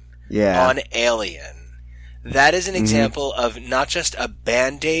 auto-tune on Alien. That is an example of not just a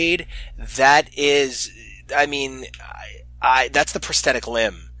Band-Aid. That is, I mean, that's the prosthetic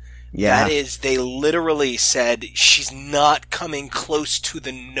limb. Yeah. That is, they literally said she's not coming close to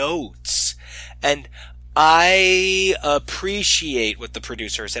the notes. And I appreciate what the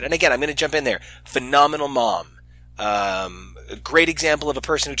producer said. And again, I'm going to jump in there. Phenomenal mom. A great example of a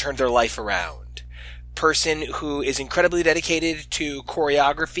person who turned their life around. Person who is incredibly dedicated to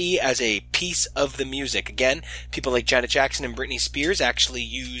choreography as a piece of the music. Again, people like Janet Jackson and Britney Spears actually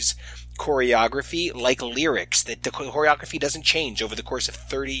use choreography like lyrics. That the choreography doesn't change over the course of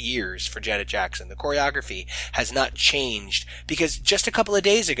 30 years for Janet Jackson. The choreography has not changed because just a couple of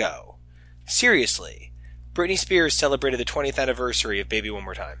days ago, seriously, Britney Spears celebrated the 20th anniversary of Baby One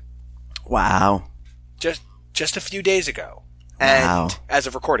More Time. Wow. Just a few days ago. And as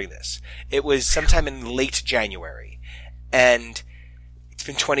of recording this, it was sometime in late January. And it's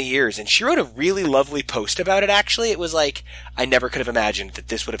been 20 years. And she wrote a really lovely post about it, actually. It was like, I never could have imagined that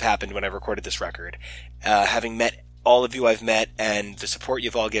this would have happened when I recorded this record. Having met all of you I've met and the support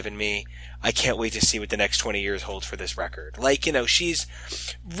you've all given me. I can't wait to see what the next 20 years holds for this record. Like, you know, she's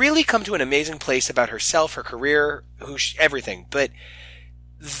really come to an amazing place about herself, her career, everything. But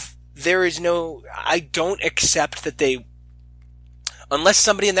there is I don't accept that unless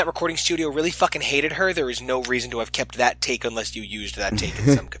somebody in that recording studio really fucking hated her, there is no reason to have kept that take unless you used that take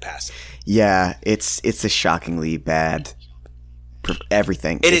in some capacity. Yeah, it's a shockingly bad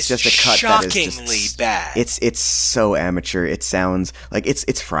everything. It's just a cut shockingly that is just bad. It's so amateur. It sounds like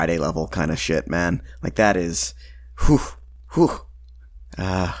it's Friday level kind of shit, man. Like that is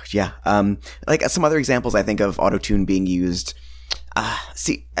yeah. Like some other examples I think of autotune being used. I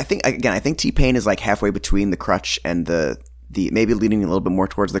think T-Pain is like halfway between the crutch and the maybe leaning a little bit more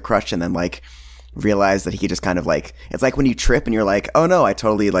towards the crutch, and then like realize that he could just kind of like, it's like when you trip and you're like, oh no, I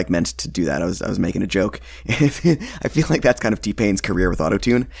totally like meant to do that. I was making a joke. I feel like that's kind of T-Pain's career with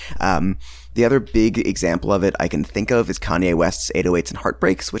autotune. The other big example of it I can think of is Kanye West's 808s and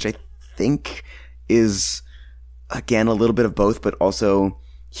Heartbreaks, which I think is again a little bit of both, but also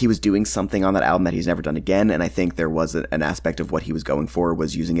he was doing something on that album that he's never done again. And I think there was an aspect of what he was going for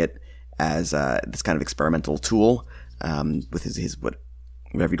was using it as this kind of experimental tool with his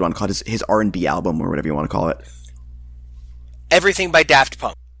whatever you'd want to call it, his R&B album or whatever you want to call it. Everything by Daft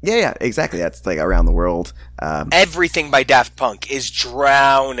Punk. Yeah, exactly. That's like around the world. Everything by Daft Punk is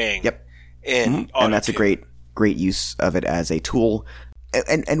drowning. Yep. In and that's a great use of it as a tool.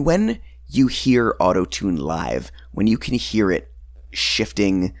 And when you hear autotune live, when you can hear it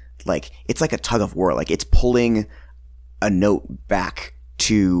shifting, like it's like a tug of war, like it's pulling a note back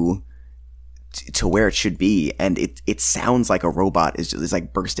to where it should be, and it sounds like a robot is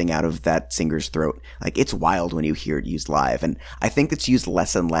like bursting out of that singer's throat. Like it's wild when you hear it used live, and I think it's used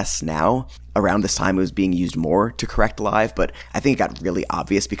less and less now. Around this time it was being used more to correct live, but I think it got really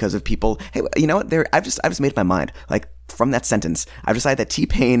obvious because of people. Hey, you know what? I've just made up my mind. Like from that sentence, I've decided that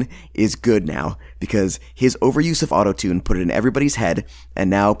T-Pain is good now because his overuse of autotune put it in everybody's head, and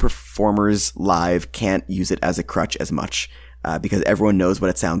now performers live can't use it as a crutch as much. Because everyone knows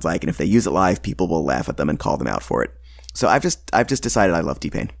what it sounds like, and if they use it live, people will laugh at them and call them out for it. So I've just decided I love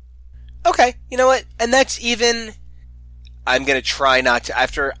T-Pain. Okay, you know what? And that's even... I'm gonna try not to...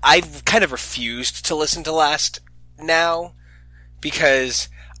 After I've kind of refused to listen to Last now, because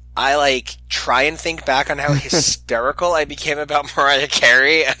I like try and think back on how hysterical I became about Mariah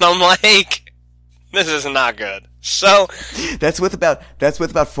Carey, and I'm like, this is not good. So that's with about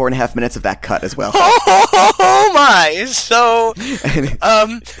 4.5 minutes of that cut as well. Oh my! So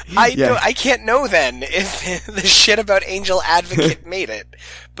I can't know then if the shit about Angel Advocate made it.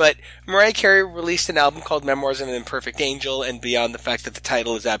 But Mariah Carey released an album called Memoirs of an Imperfect Angel, and beyond the fact that the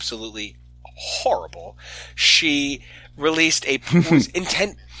title is absolutely horrible, she released a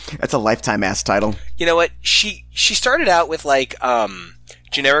intent. That's a lifetime ass title. You know what? She started out with like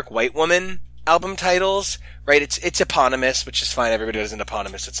generic white woman album titles, right? It's eponymous, which is fine. Everybody does an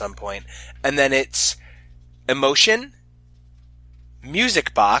eponymous at some point. And then it's Emotion,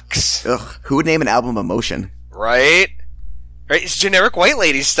 Music Box. Ugh, who would name an album Emotion? Right? It's generic white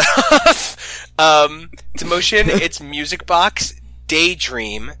lady stuff. It's Emotion, it's Music Box,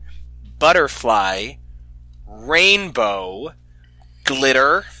 Daydream, Butterfly, Rainbow,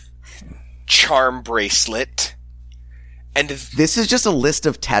 Glitter, Charm Bracelet, and this is just a list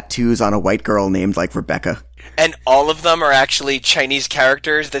of tattoos on a white girl named like Rebecca. And all of them are actually Chinese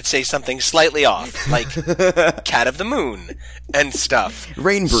characters that say something slightly off, like Cat of the Moon and stuff.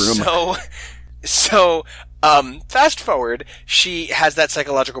 Rain Broom. So, fast forward, she has that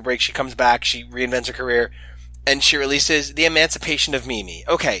psychological break, she comes back, she reinvents her career, and she releases The Emancipation of Mimi.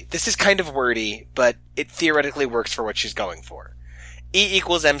 Okay, this is kind of wordy, but it theoretically works for what she's going for.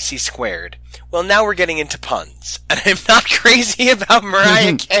 E=MC². Well, now we're getting into puns. And I'm not crazy about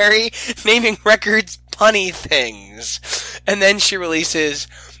Mariah Carey naming records punny things. And then she releases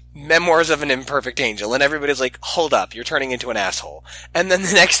Memoirs of an Imperfect Angel, and everybody's like, hold up, you're turning into an asshole. And then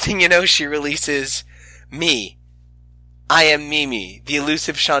the next thing you know, she releases Me. I Am Mimi, the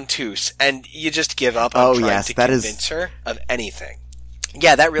elusive chanteuse, and you just give up on trying to convince her of anything.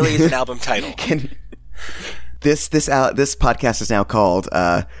 Yeah, that really is an album title. This podcast is now called,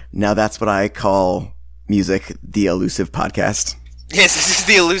 now that's what I call music, the elusive podcast. Yes, this is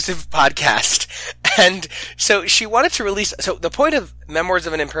the elusive podcast. And so she wanted to release, so the point of Memoirs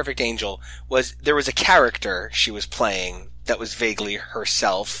of an Imperfect Angel was there was a character she was playing that was vaguely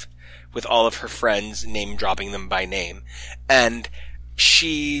herself with all of her friends, name dropping them by name. And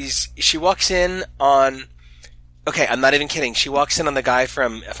she walks in on, okay, I'm not even kidding. She walks in on the guy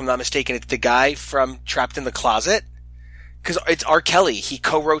from, if I'm not mistaken, it's the guy from Trapped in the Closet. because it's R. Kelly. He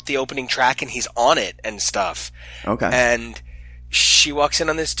co-wrote the opening track and he's on it and stuff. Okay. And she walks in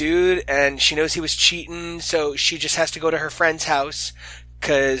on this dude and she knows he was cheating, so she just has to go to her friend's house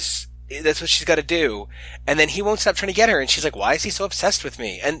because that's what she's got to do. And then he won't stop trying to get her, and she's like, why is he so obsessed with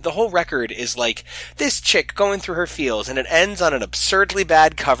me? And the whole record is like this chick going through her feels, and it ends on an absurdly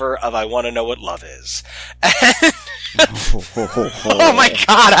bad cover of I Want to Know What Love Is. Oh my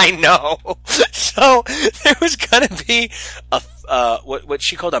god, I know. So there was gonna be a what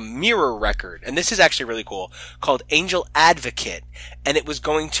she called a mirror record, and this is actually really cool, called Angel Advocate, and it was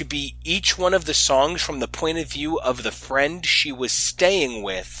going to be each one of the songs from the point of view of the friend she was staying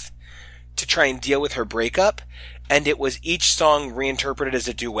with to try and deal with her breakup, and it was each song reinterpreted as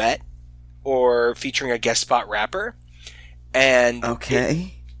a duet or featuring a guest spot rapper. And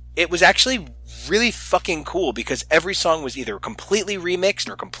it was actually really fucking cool because every song was either completely remixed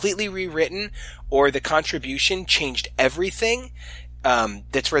or completely rewritten, or the contribution changed everything.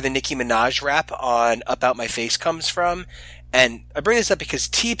 That's where the Nicki Minaj rap on Up Out My Face comes from. And I bring this up because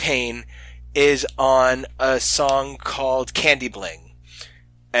T-Pain is on a song called Candy Bling.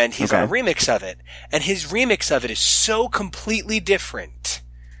 And he's on a remix of it. And his remix of it is so completely different.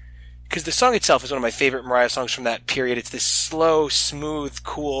 Because the song itself is one of my favorite Mariah songs from that period. It's this slow, smooth,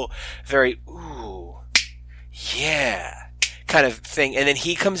 cool, very, ooh, yeah, kind of thing. And then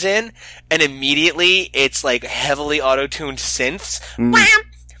he comes in, and immediately it's like heavily auto-tuned synths. Wham!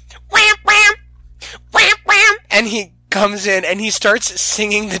 Wham! Wham! Wham! Wham! And he comes in, and he starts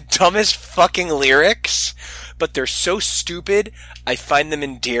singing the dumbest fucking lyrics. But they're so stupid, I find them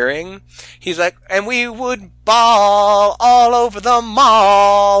endearing. He's like, and we would ball all over the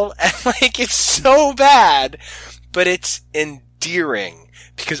mall. And like, it's so bad, but it's endearing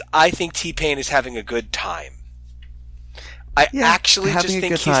because I think T-Pain is having a good time. I actually just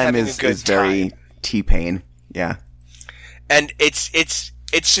think he's having a good time. Very T-Pain, yeah. And it's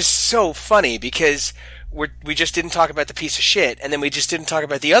just so funny because we just didn't talk about the piece of shit, and then we just didn't talk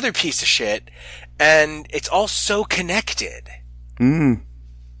about the other piece of shit, and it's all so connected.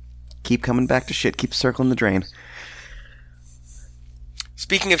 Keep coming back to shit. Keep circling the drain.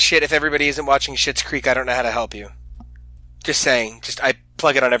 Speaking of shit, if everybody isn't watching Schitt's Creek, I don't know how to help you. Just saying. I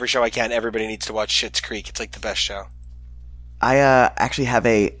plug it on every show I can. Everybody needs to watch Schitt's Creek. It's like the best show. I actually have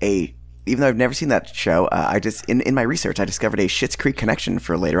a even though I've never seen that show, I just in my research I discovered a Schitt's Creek connection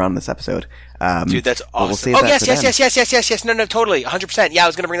for later on in this episode. Dude, that's awesome. Oh yes. No, totally, 100%. Yeah, I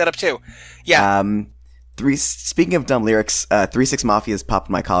was gonna bring that up too. Yeah. Speaking of dumb lyrics, 3-6 Mafia's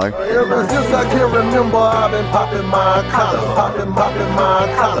Poppin' My Collar. Ever since I can remember, I've been popping my collar, popping my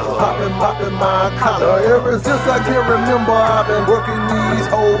collar, popping my collar. Ever since I can remember, I've been working these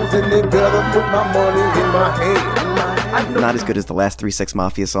hoes, and they better put my money in my hand. Not as good as the last 3-6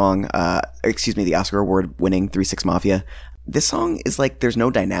 Mafia song. The Oscar Award winning 3-6 Mafia. This song is like, there's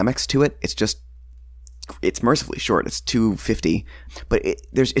no dynamics to it. It's mercifully short. It's 2:50, but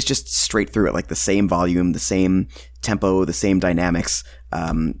it's just straight through it, like the same volume, the same tempo, the same dynamics,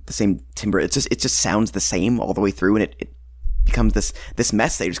 the same timbre. It just sounds the same all the way through, and it becomes this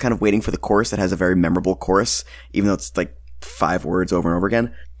mess that you're just kind of waiting for the chorus that has a very memorable chorus, even though it's like 5 words over and over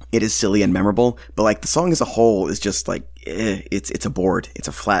again. It is silly and memorable, but like the song as a whole is just like, it's a board. It's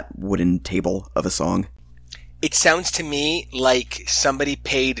a flat wooden table of a song. It sounds to me like somebody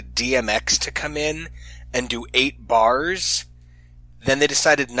paid DMX to come in and do 8 bars. Then they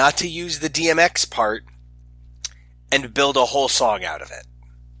decided not to use the DMX part and build a whole song out of it.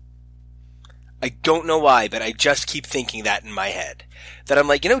 I don't know why, but I just keep thinking that in my head. That I'm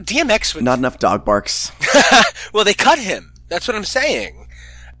like, DMX would... Not enough dog barks. Well, they cut him. That's what I'm saying.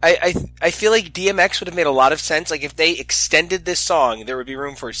 I feel like DMX would have made a lot of sense. Like, if they extended this song, there would be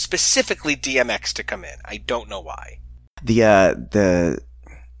room for specifically DMX to come in. I don't know why. The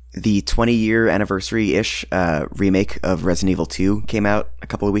 20-year anniversary-ish remake of Resident Evil 2 came out a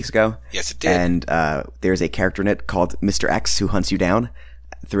couple of weeks ago. Yes, it did. And there's a character in it called Mr. X who hunts you down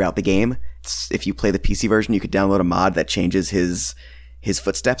throughout the game. If you play the PC version, you could download a mod that changes his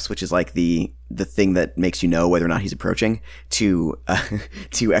footsteps, which is like the thing that makes you know whether or not he's approaching, to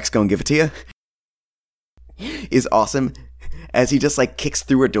X Go and Give It To You. Is awesome. As he just like kicks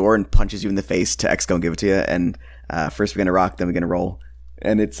through a door and punches you in the face to X Go and Give It To You. And first we're going to rock, then we're going to roll.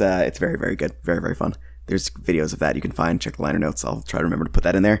 And it's very, very good. Very, very fun. There's videos of that you can find. Check the liner notes. I'll try to remember to put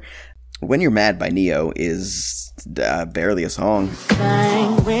that in there. When You're Mad by Neo is barely a song.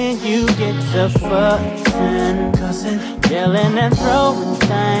 When you get to fussing, cussing, yelling and throwing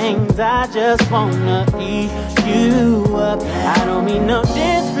things, I just wanna eat you up. I don't mean no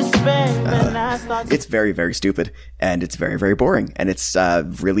disrespect. It's very, very stupid, and it's very, very boring, and it's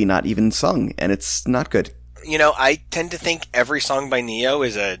really not even sung, and it's not good. I tend to think every song by Neo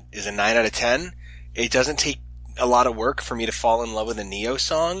is a 9 out of 10. It doesn't take a lot of work for me to fall in love with a Neo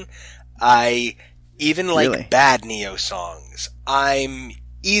song. I even like Really? bad Neo songs. I'm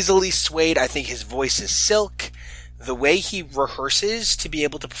easily swayed. I think his voice is silk. The way he rehearses to be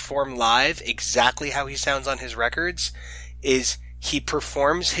able to perform live exactly how he sounds on his records is he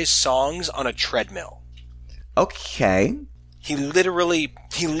performs his songs on a treadmill. Okay. He literally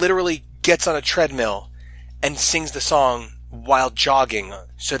gets on a treadmill and sings the song while jogging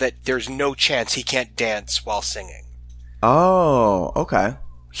so that there's no chance he can't dance while singing. Oh, okay.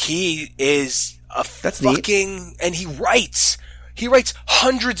 He is a That's fucking... And he writes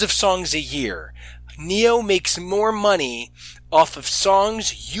hundreds of songs a year. Neo makes more money off of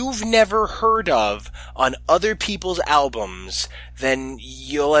songs you've never heard of on other people's albums than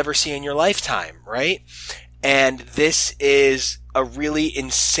you'll ever see in your lifetime, right? And this is a really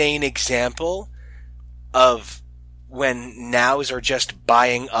insane example of when nows are just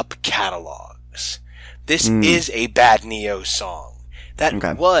buying up catalogs. This is a bad Neo song.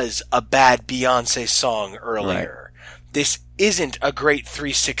 That was a bad Beyonce song earlier. Right. This isn't a great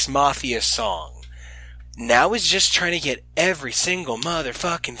 3-6 Mafia song. Now is just trying to get every single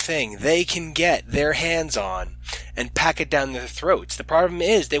motherfucking thing they can get their hands on and pack it down their throats. The problem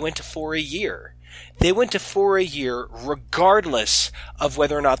is they went to 4 a year. They went to 4 a year regardless of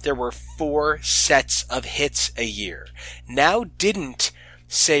whether or not there were 4 sets of hits a year. Now didn't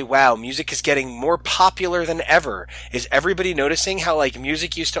say, wow, music is getting more popular than ever. Is everybody noticing how, like,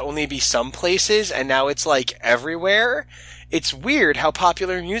 music used to only be some places and now it's, like, everywhere? It's weird how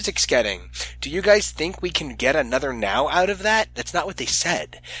popular music's getting. Do you guys think we can get another now out of that? That's not what they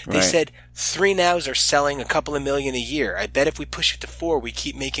said. They said 3 nows are selling a couple of million a year. I bet if we push it to 4, we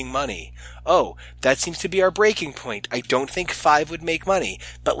keep making money. Oh, that seems to be our breaking point. I don't think 5 would make money.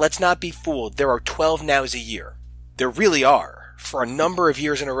 But let's not be fooled. There are 12 nows a year. There really are. For a number of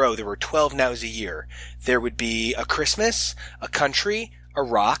years in a row, there were 12 nows a year. There would be a Christmas, a country, a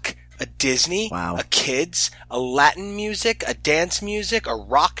rock, a Disney, a kids, a Latin music, a dance music, a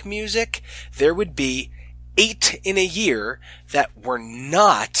rock music. There would be 8 in a year that were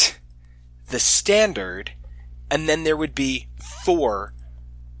not the standard, and then there would be 4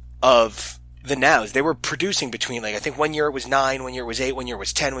 of the nows. They were producing between, like, I think 1 year it was 9, 1 year it was 8, 1 year it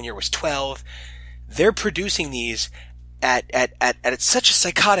was 10, 1 year it was 12. They're producing these at such a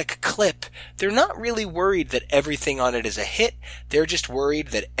psychotic clip. They're not really worried that everything on it is a hit. They're just worried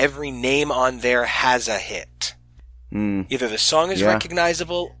that every name on there has a hit. Either the song is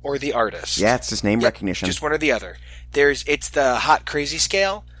recognizable or the artist. Yeah, it's just name recognition. Just one or the other. It's the hot crazy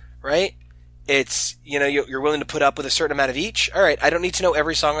scale, right? It's, you're willing to put up with a certain amount of each. All right, I don't need to know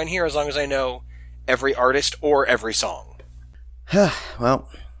every song on here as long as I know every artist or every song. Well,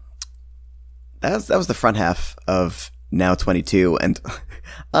 that was the front half of Now 22, and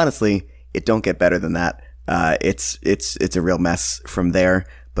honestly, it don't get better than that. It's a real mess from there,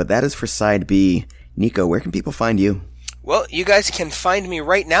 but that is for side B. Nico, where can people find you? Well, you guys can find me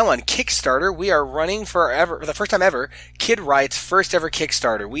right now on Kickstarter. We are running for the first time ever, Kid Riot's first ever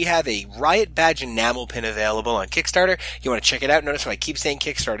Kickstarter. We have a Riot Badge enamel pin available on Kickstarter. You want to check it out? Notice how I keep saying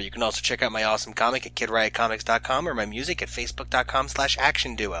Kickstarter. You can also check out my awesome comic at kidriotcomics.com or my music at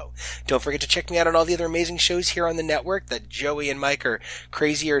facebook.com/actionduo. Don't forget to check me out on all the other amazing shows here on the network that Joey and Mike are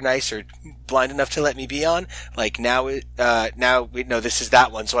crazy or nice or blind enough to let me be on. Like this is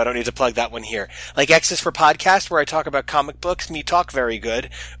that one, so I don't need to plug that one here. Like X is for Podcast, where I talk about comic books, me talk very good,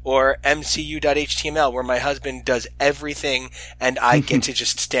 or mcu.html, where my husband does everything and I get to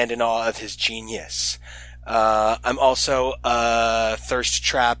just stand in awe of his genius. I'm also a thirst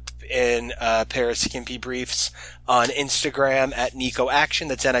trap in a pair of skimpy briefs on Instagram at Nico Action.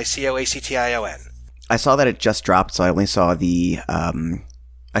 That's NicoAction. I saw that it just dropped, so I only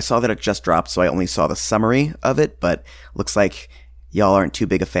saw the summary of it, but looks like y'all aren't too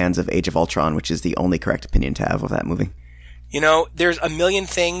big of fans of Age of Ultron, which is the only correct opinion to have of that movie. There's a million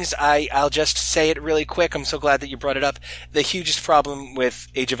things. I'll just say it really quick. I'm so glad that you brought it up. The hugest problem with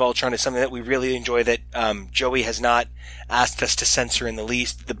Age of Ultron is something that we really enjoy that Joey has not asked us to censor in the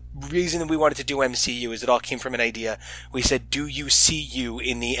least. The reason that we wanted to do MCU is it all came from an idea. We said, do you see you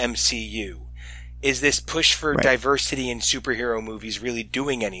in the MCU? Is this push for diversity in superhero movies really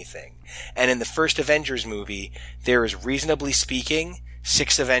doing anything? And in the first Avengers movie, there is, reasonably speaking,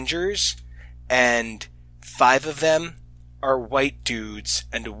 6 Avengers, and 5 of them are white dudes,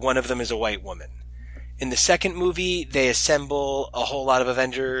 and 1 of them is a white woman. In the second movie, they assemble a whole lot of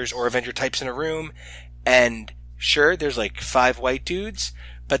Avengers or Avenger types in a room, and sure, there's like 5 white dudes,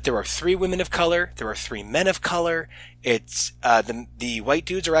 but there are 3 women of color, there are 3 men of color. It's the white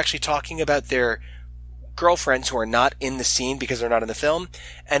dudes are actually talking about their girlfriends who are not in the scene because they're not in the film,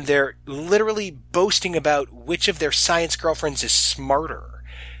 and they're literally boasting about which of their science girlfriends is smarter.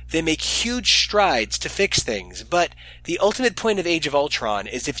 They make huge strides to fix things, but the ultimate point of Age of Ultron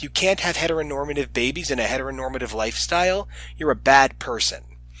is if you can't have heteronormative babies in a heteronormative lifestyle, you're a bad person.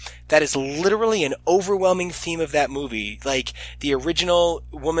 That is literally an overwhelming theme of that movie. Like, the original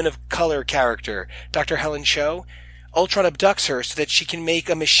woman of color character, Dr. Helen Cho, Ultron abducts her so that she can make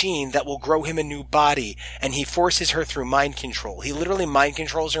a machine that will grow him a new body, and he forces her through mind control. He literally mind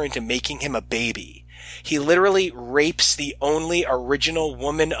controls her into making him a baby. He literally rapes the only original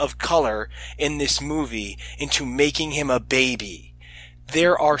woman of color in this movie into making him a baby.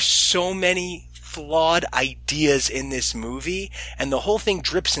 There are so many flawed ideas in this movie, and the whole thing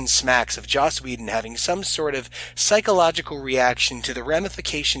drips and smacks of Joss Whedon having some sort of psychological reaction to the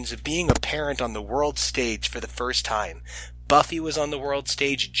ramifications of being a parent on the world stage for the first time. Buffy was on the world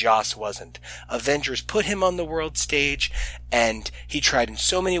stage, Joss wasn't. Avengers put him on the world stage, and he tried in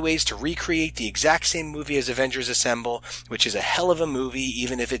so many ways to recreate the exact same movie as Avengers Assemble, which is a hell of a movie,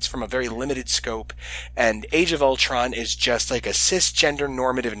 even if it's from a very limited scope, and Age of Ultron is just like a cisgender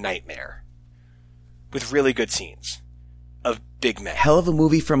normative nightmare. With really good scenes of big men. Hell of a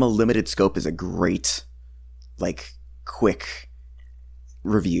movie from a limited scope is a great, like, quick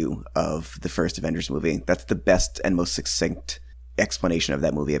review of the first Avengers movie. That's the best and most succinct explanation of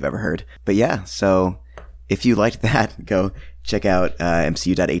that movie I've ever heard. But yeah, so if you liked that, go check out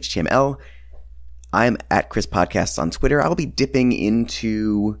mcu.html. I'm at Chris Podcasts on Twitter. I'll be dipping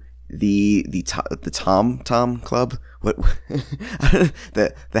into the Tom Club. What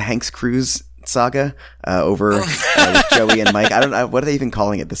the Hanks Cruise saga over with Joey and Mike. I don't know what are they even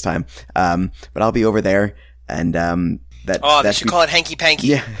calling it this time. But I'll be over there, and they should call it Hanky Panky.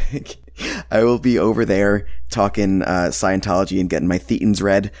 Yeah, I will be over there talking Scientology and getting my thetans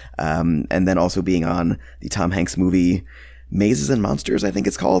read, and then also being on the Tom Hanks movie Mazes and Monsters, I think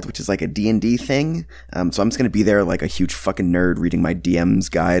it's called, which is like a D&D thing. So I'm just gonna be there like a huge fucking nerd reading my DM's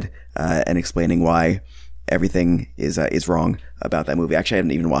guide and explaining why everything is wrong about that movie. Actually, I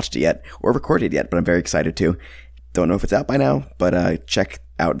haven't even watched it yet or recorded it yet, but I'm very excited to. Don't know if it's out by now, but check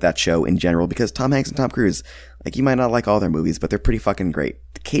out that show in general, because Tom Hanks and Tom Cruise, like, you might not like all their movies, but they're pretty fucking great.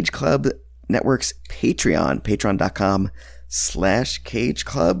 The Cage Club Network's Patreon, patreon.com/Cage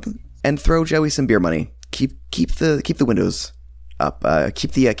Club, and throw Joey some beer money. Keep the windows up.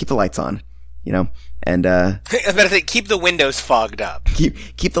 Keep the lights on. You know, and I better think, keep the windows fogged up.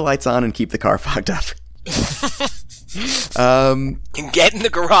 Keep the lights on and keep the car fogged up. And get in the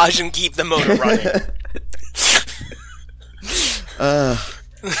garage and keep the motor running.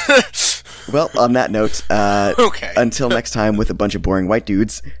 Well, on that note, okay. Until next time with a bunch of boring white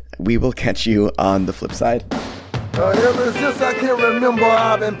dudes, we will catch you on the flip side. Ever since I can remember,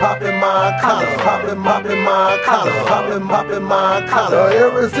 I've been popping my collar, popping my collar.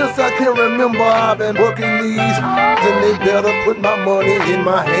 Ever since I can remember, I've been working these hard, and they better put my money in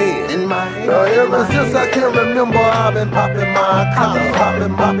my hand. Ever since I can remember, I've been popping my collar,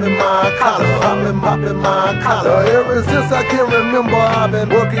 popping my collar. Ever since I can remember, I've been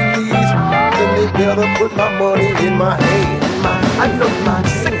working these hard, and they better put my money in my hand. I know I'm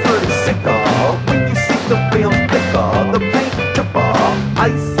sicker and sicker when you see the real liquor, the paint chipper,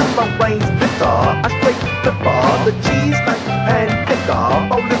 ice in my veins bitter. I scrape the bar, the cheese like hand picker,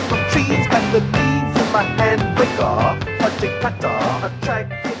 bowling from trees, got the leaves in my hand quicker. Punching cutter,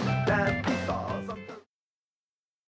 attract it down.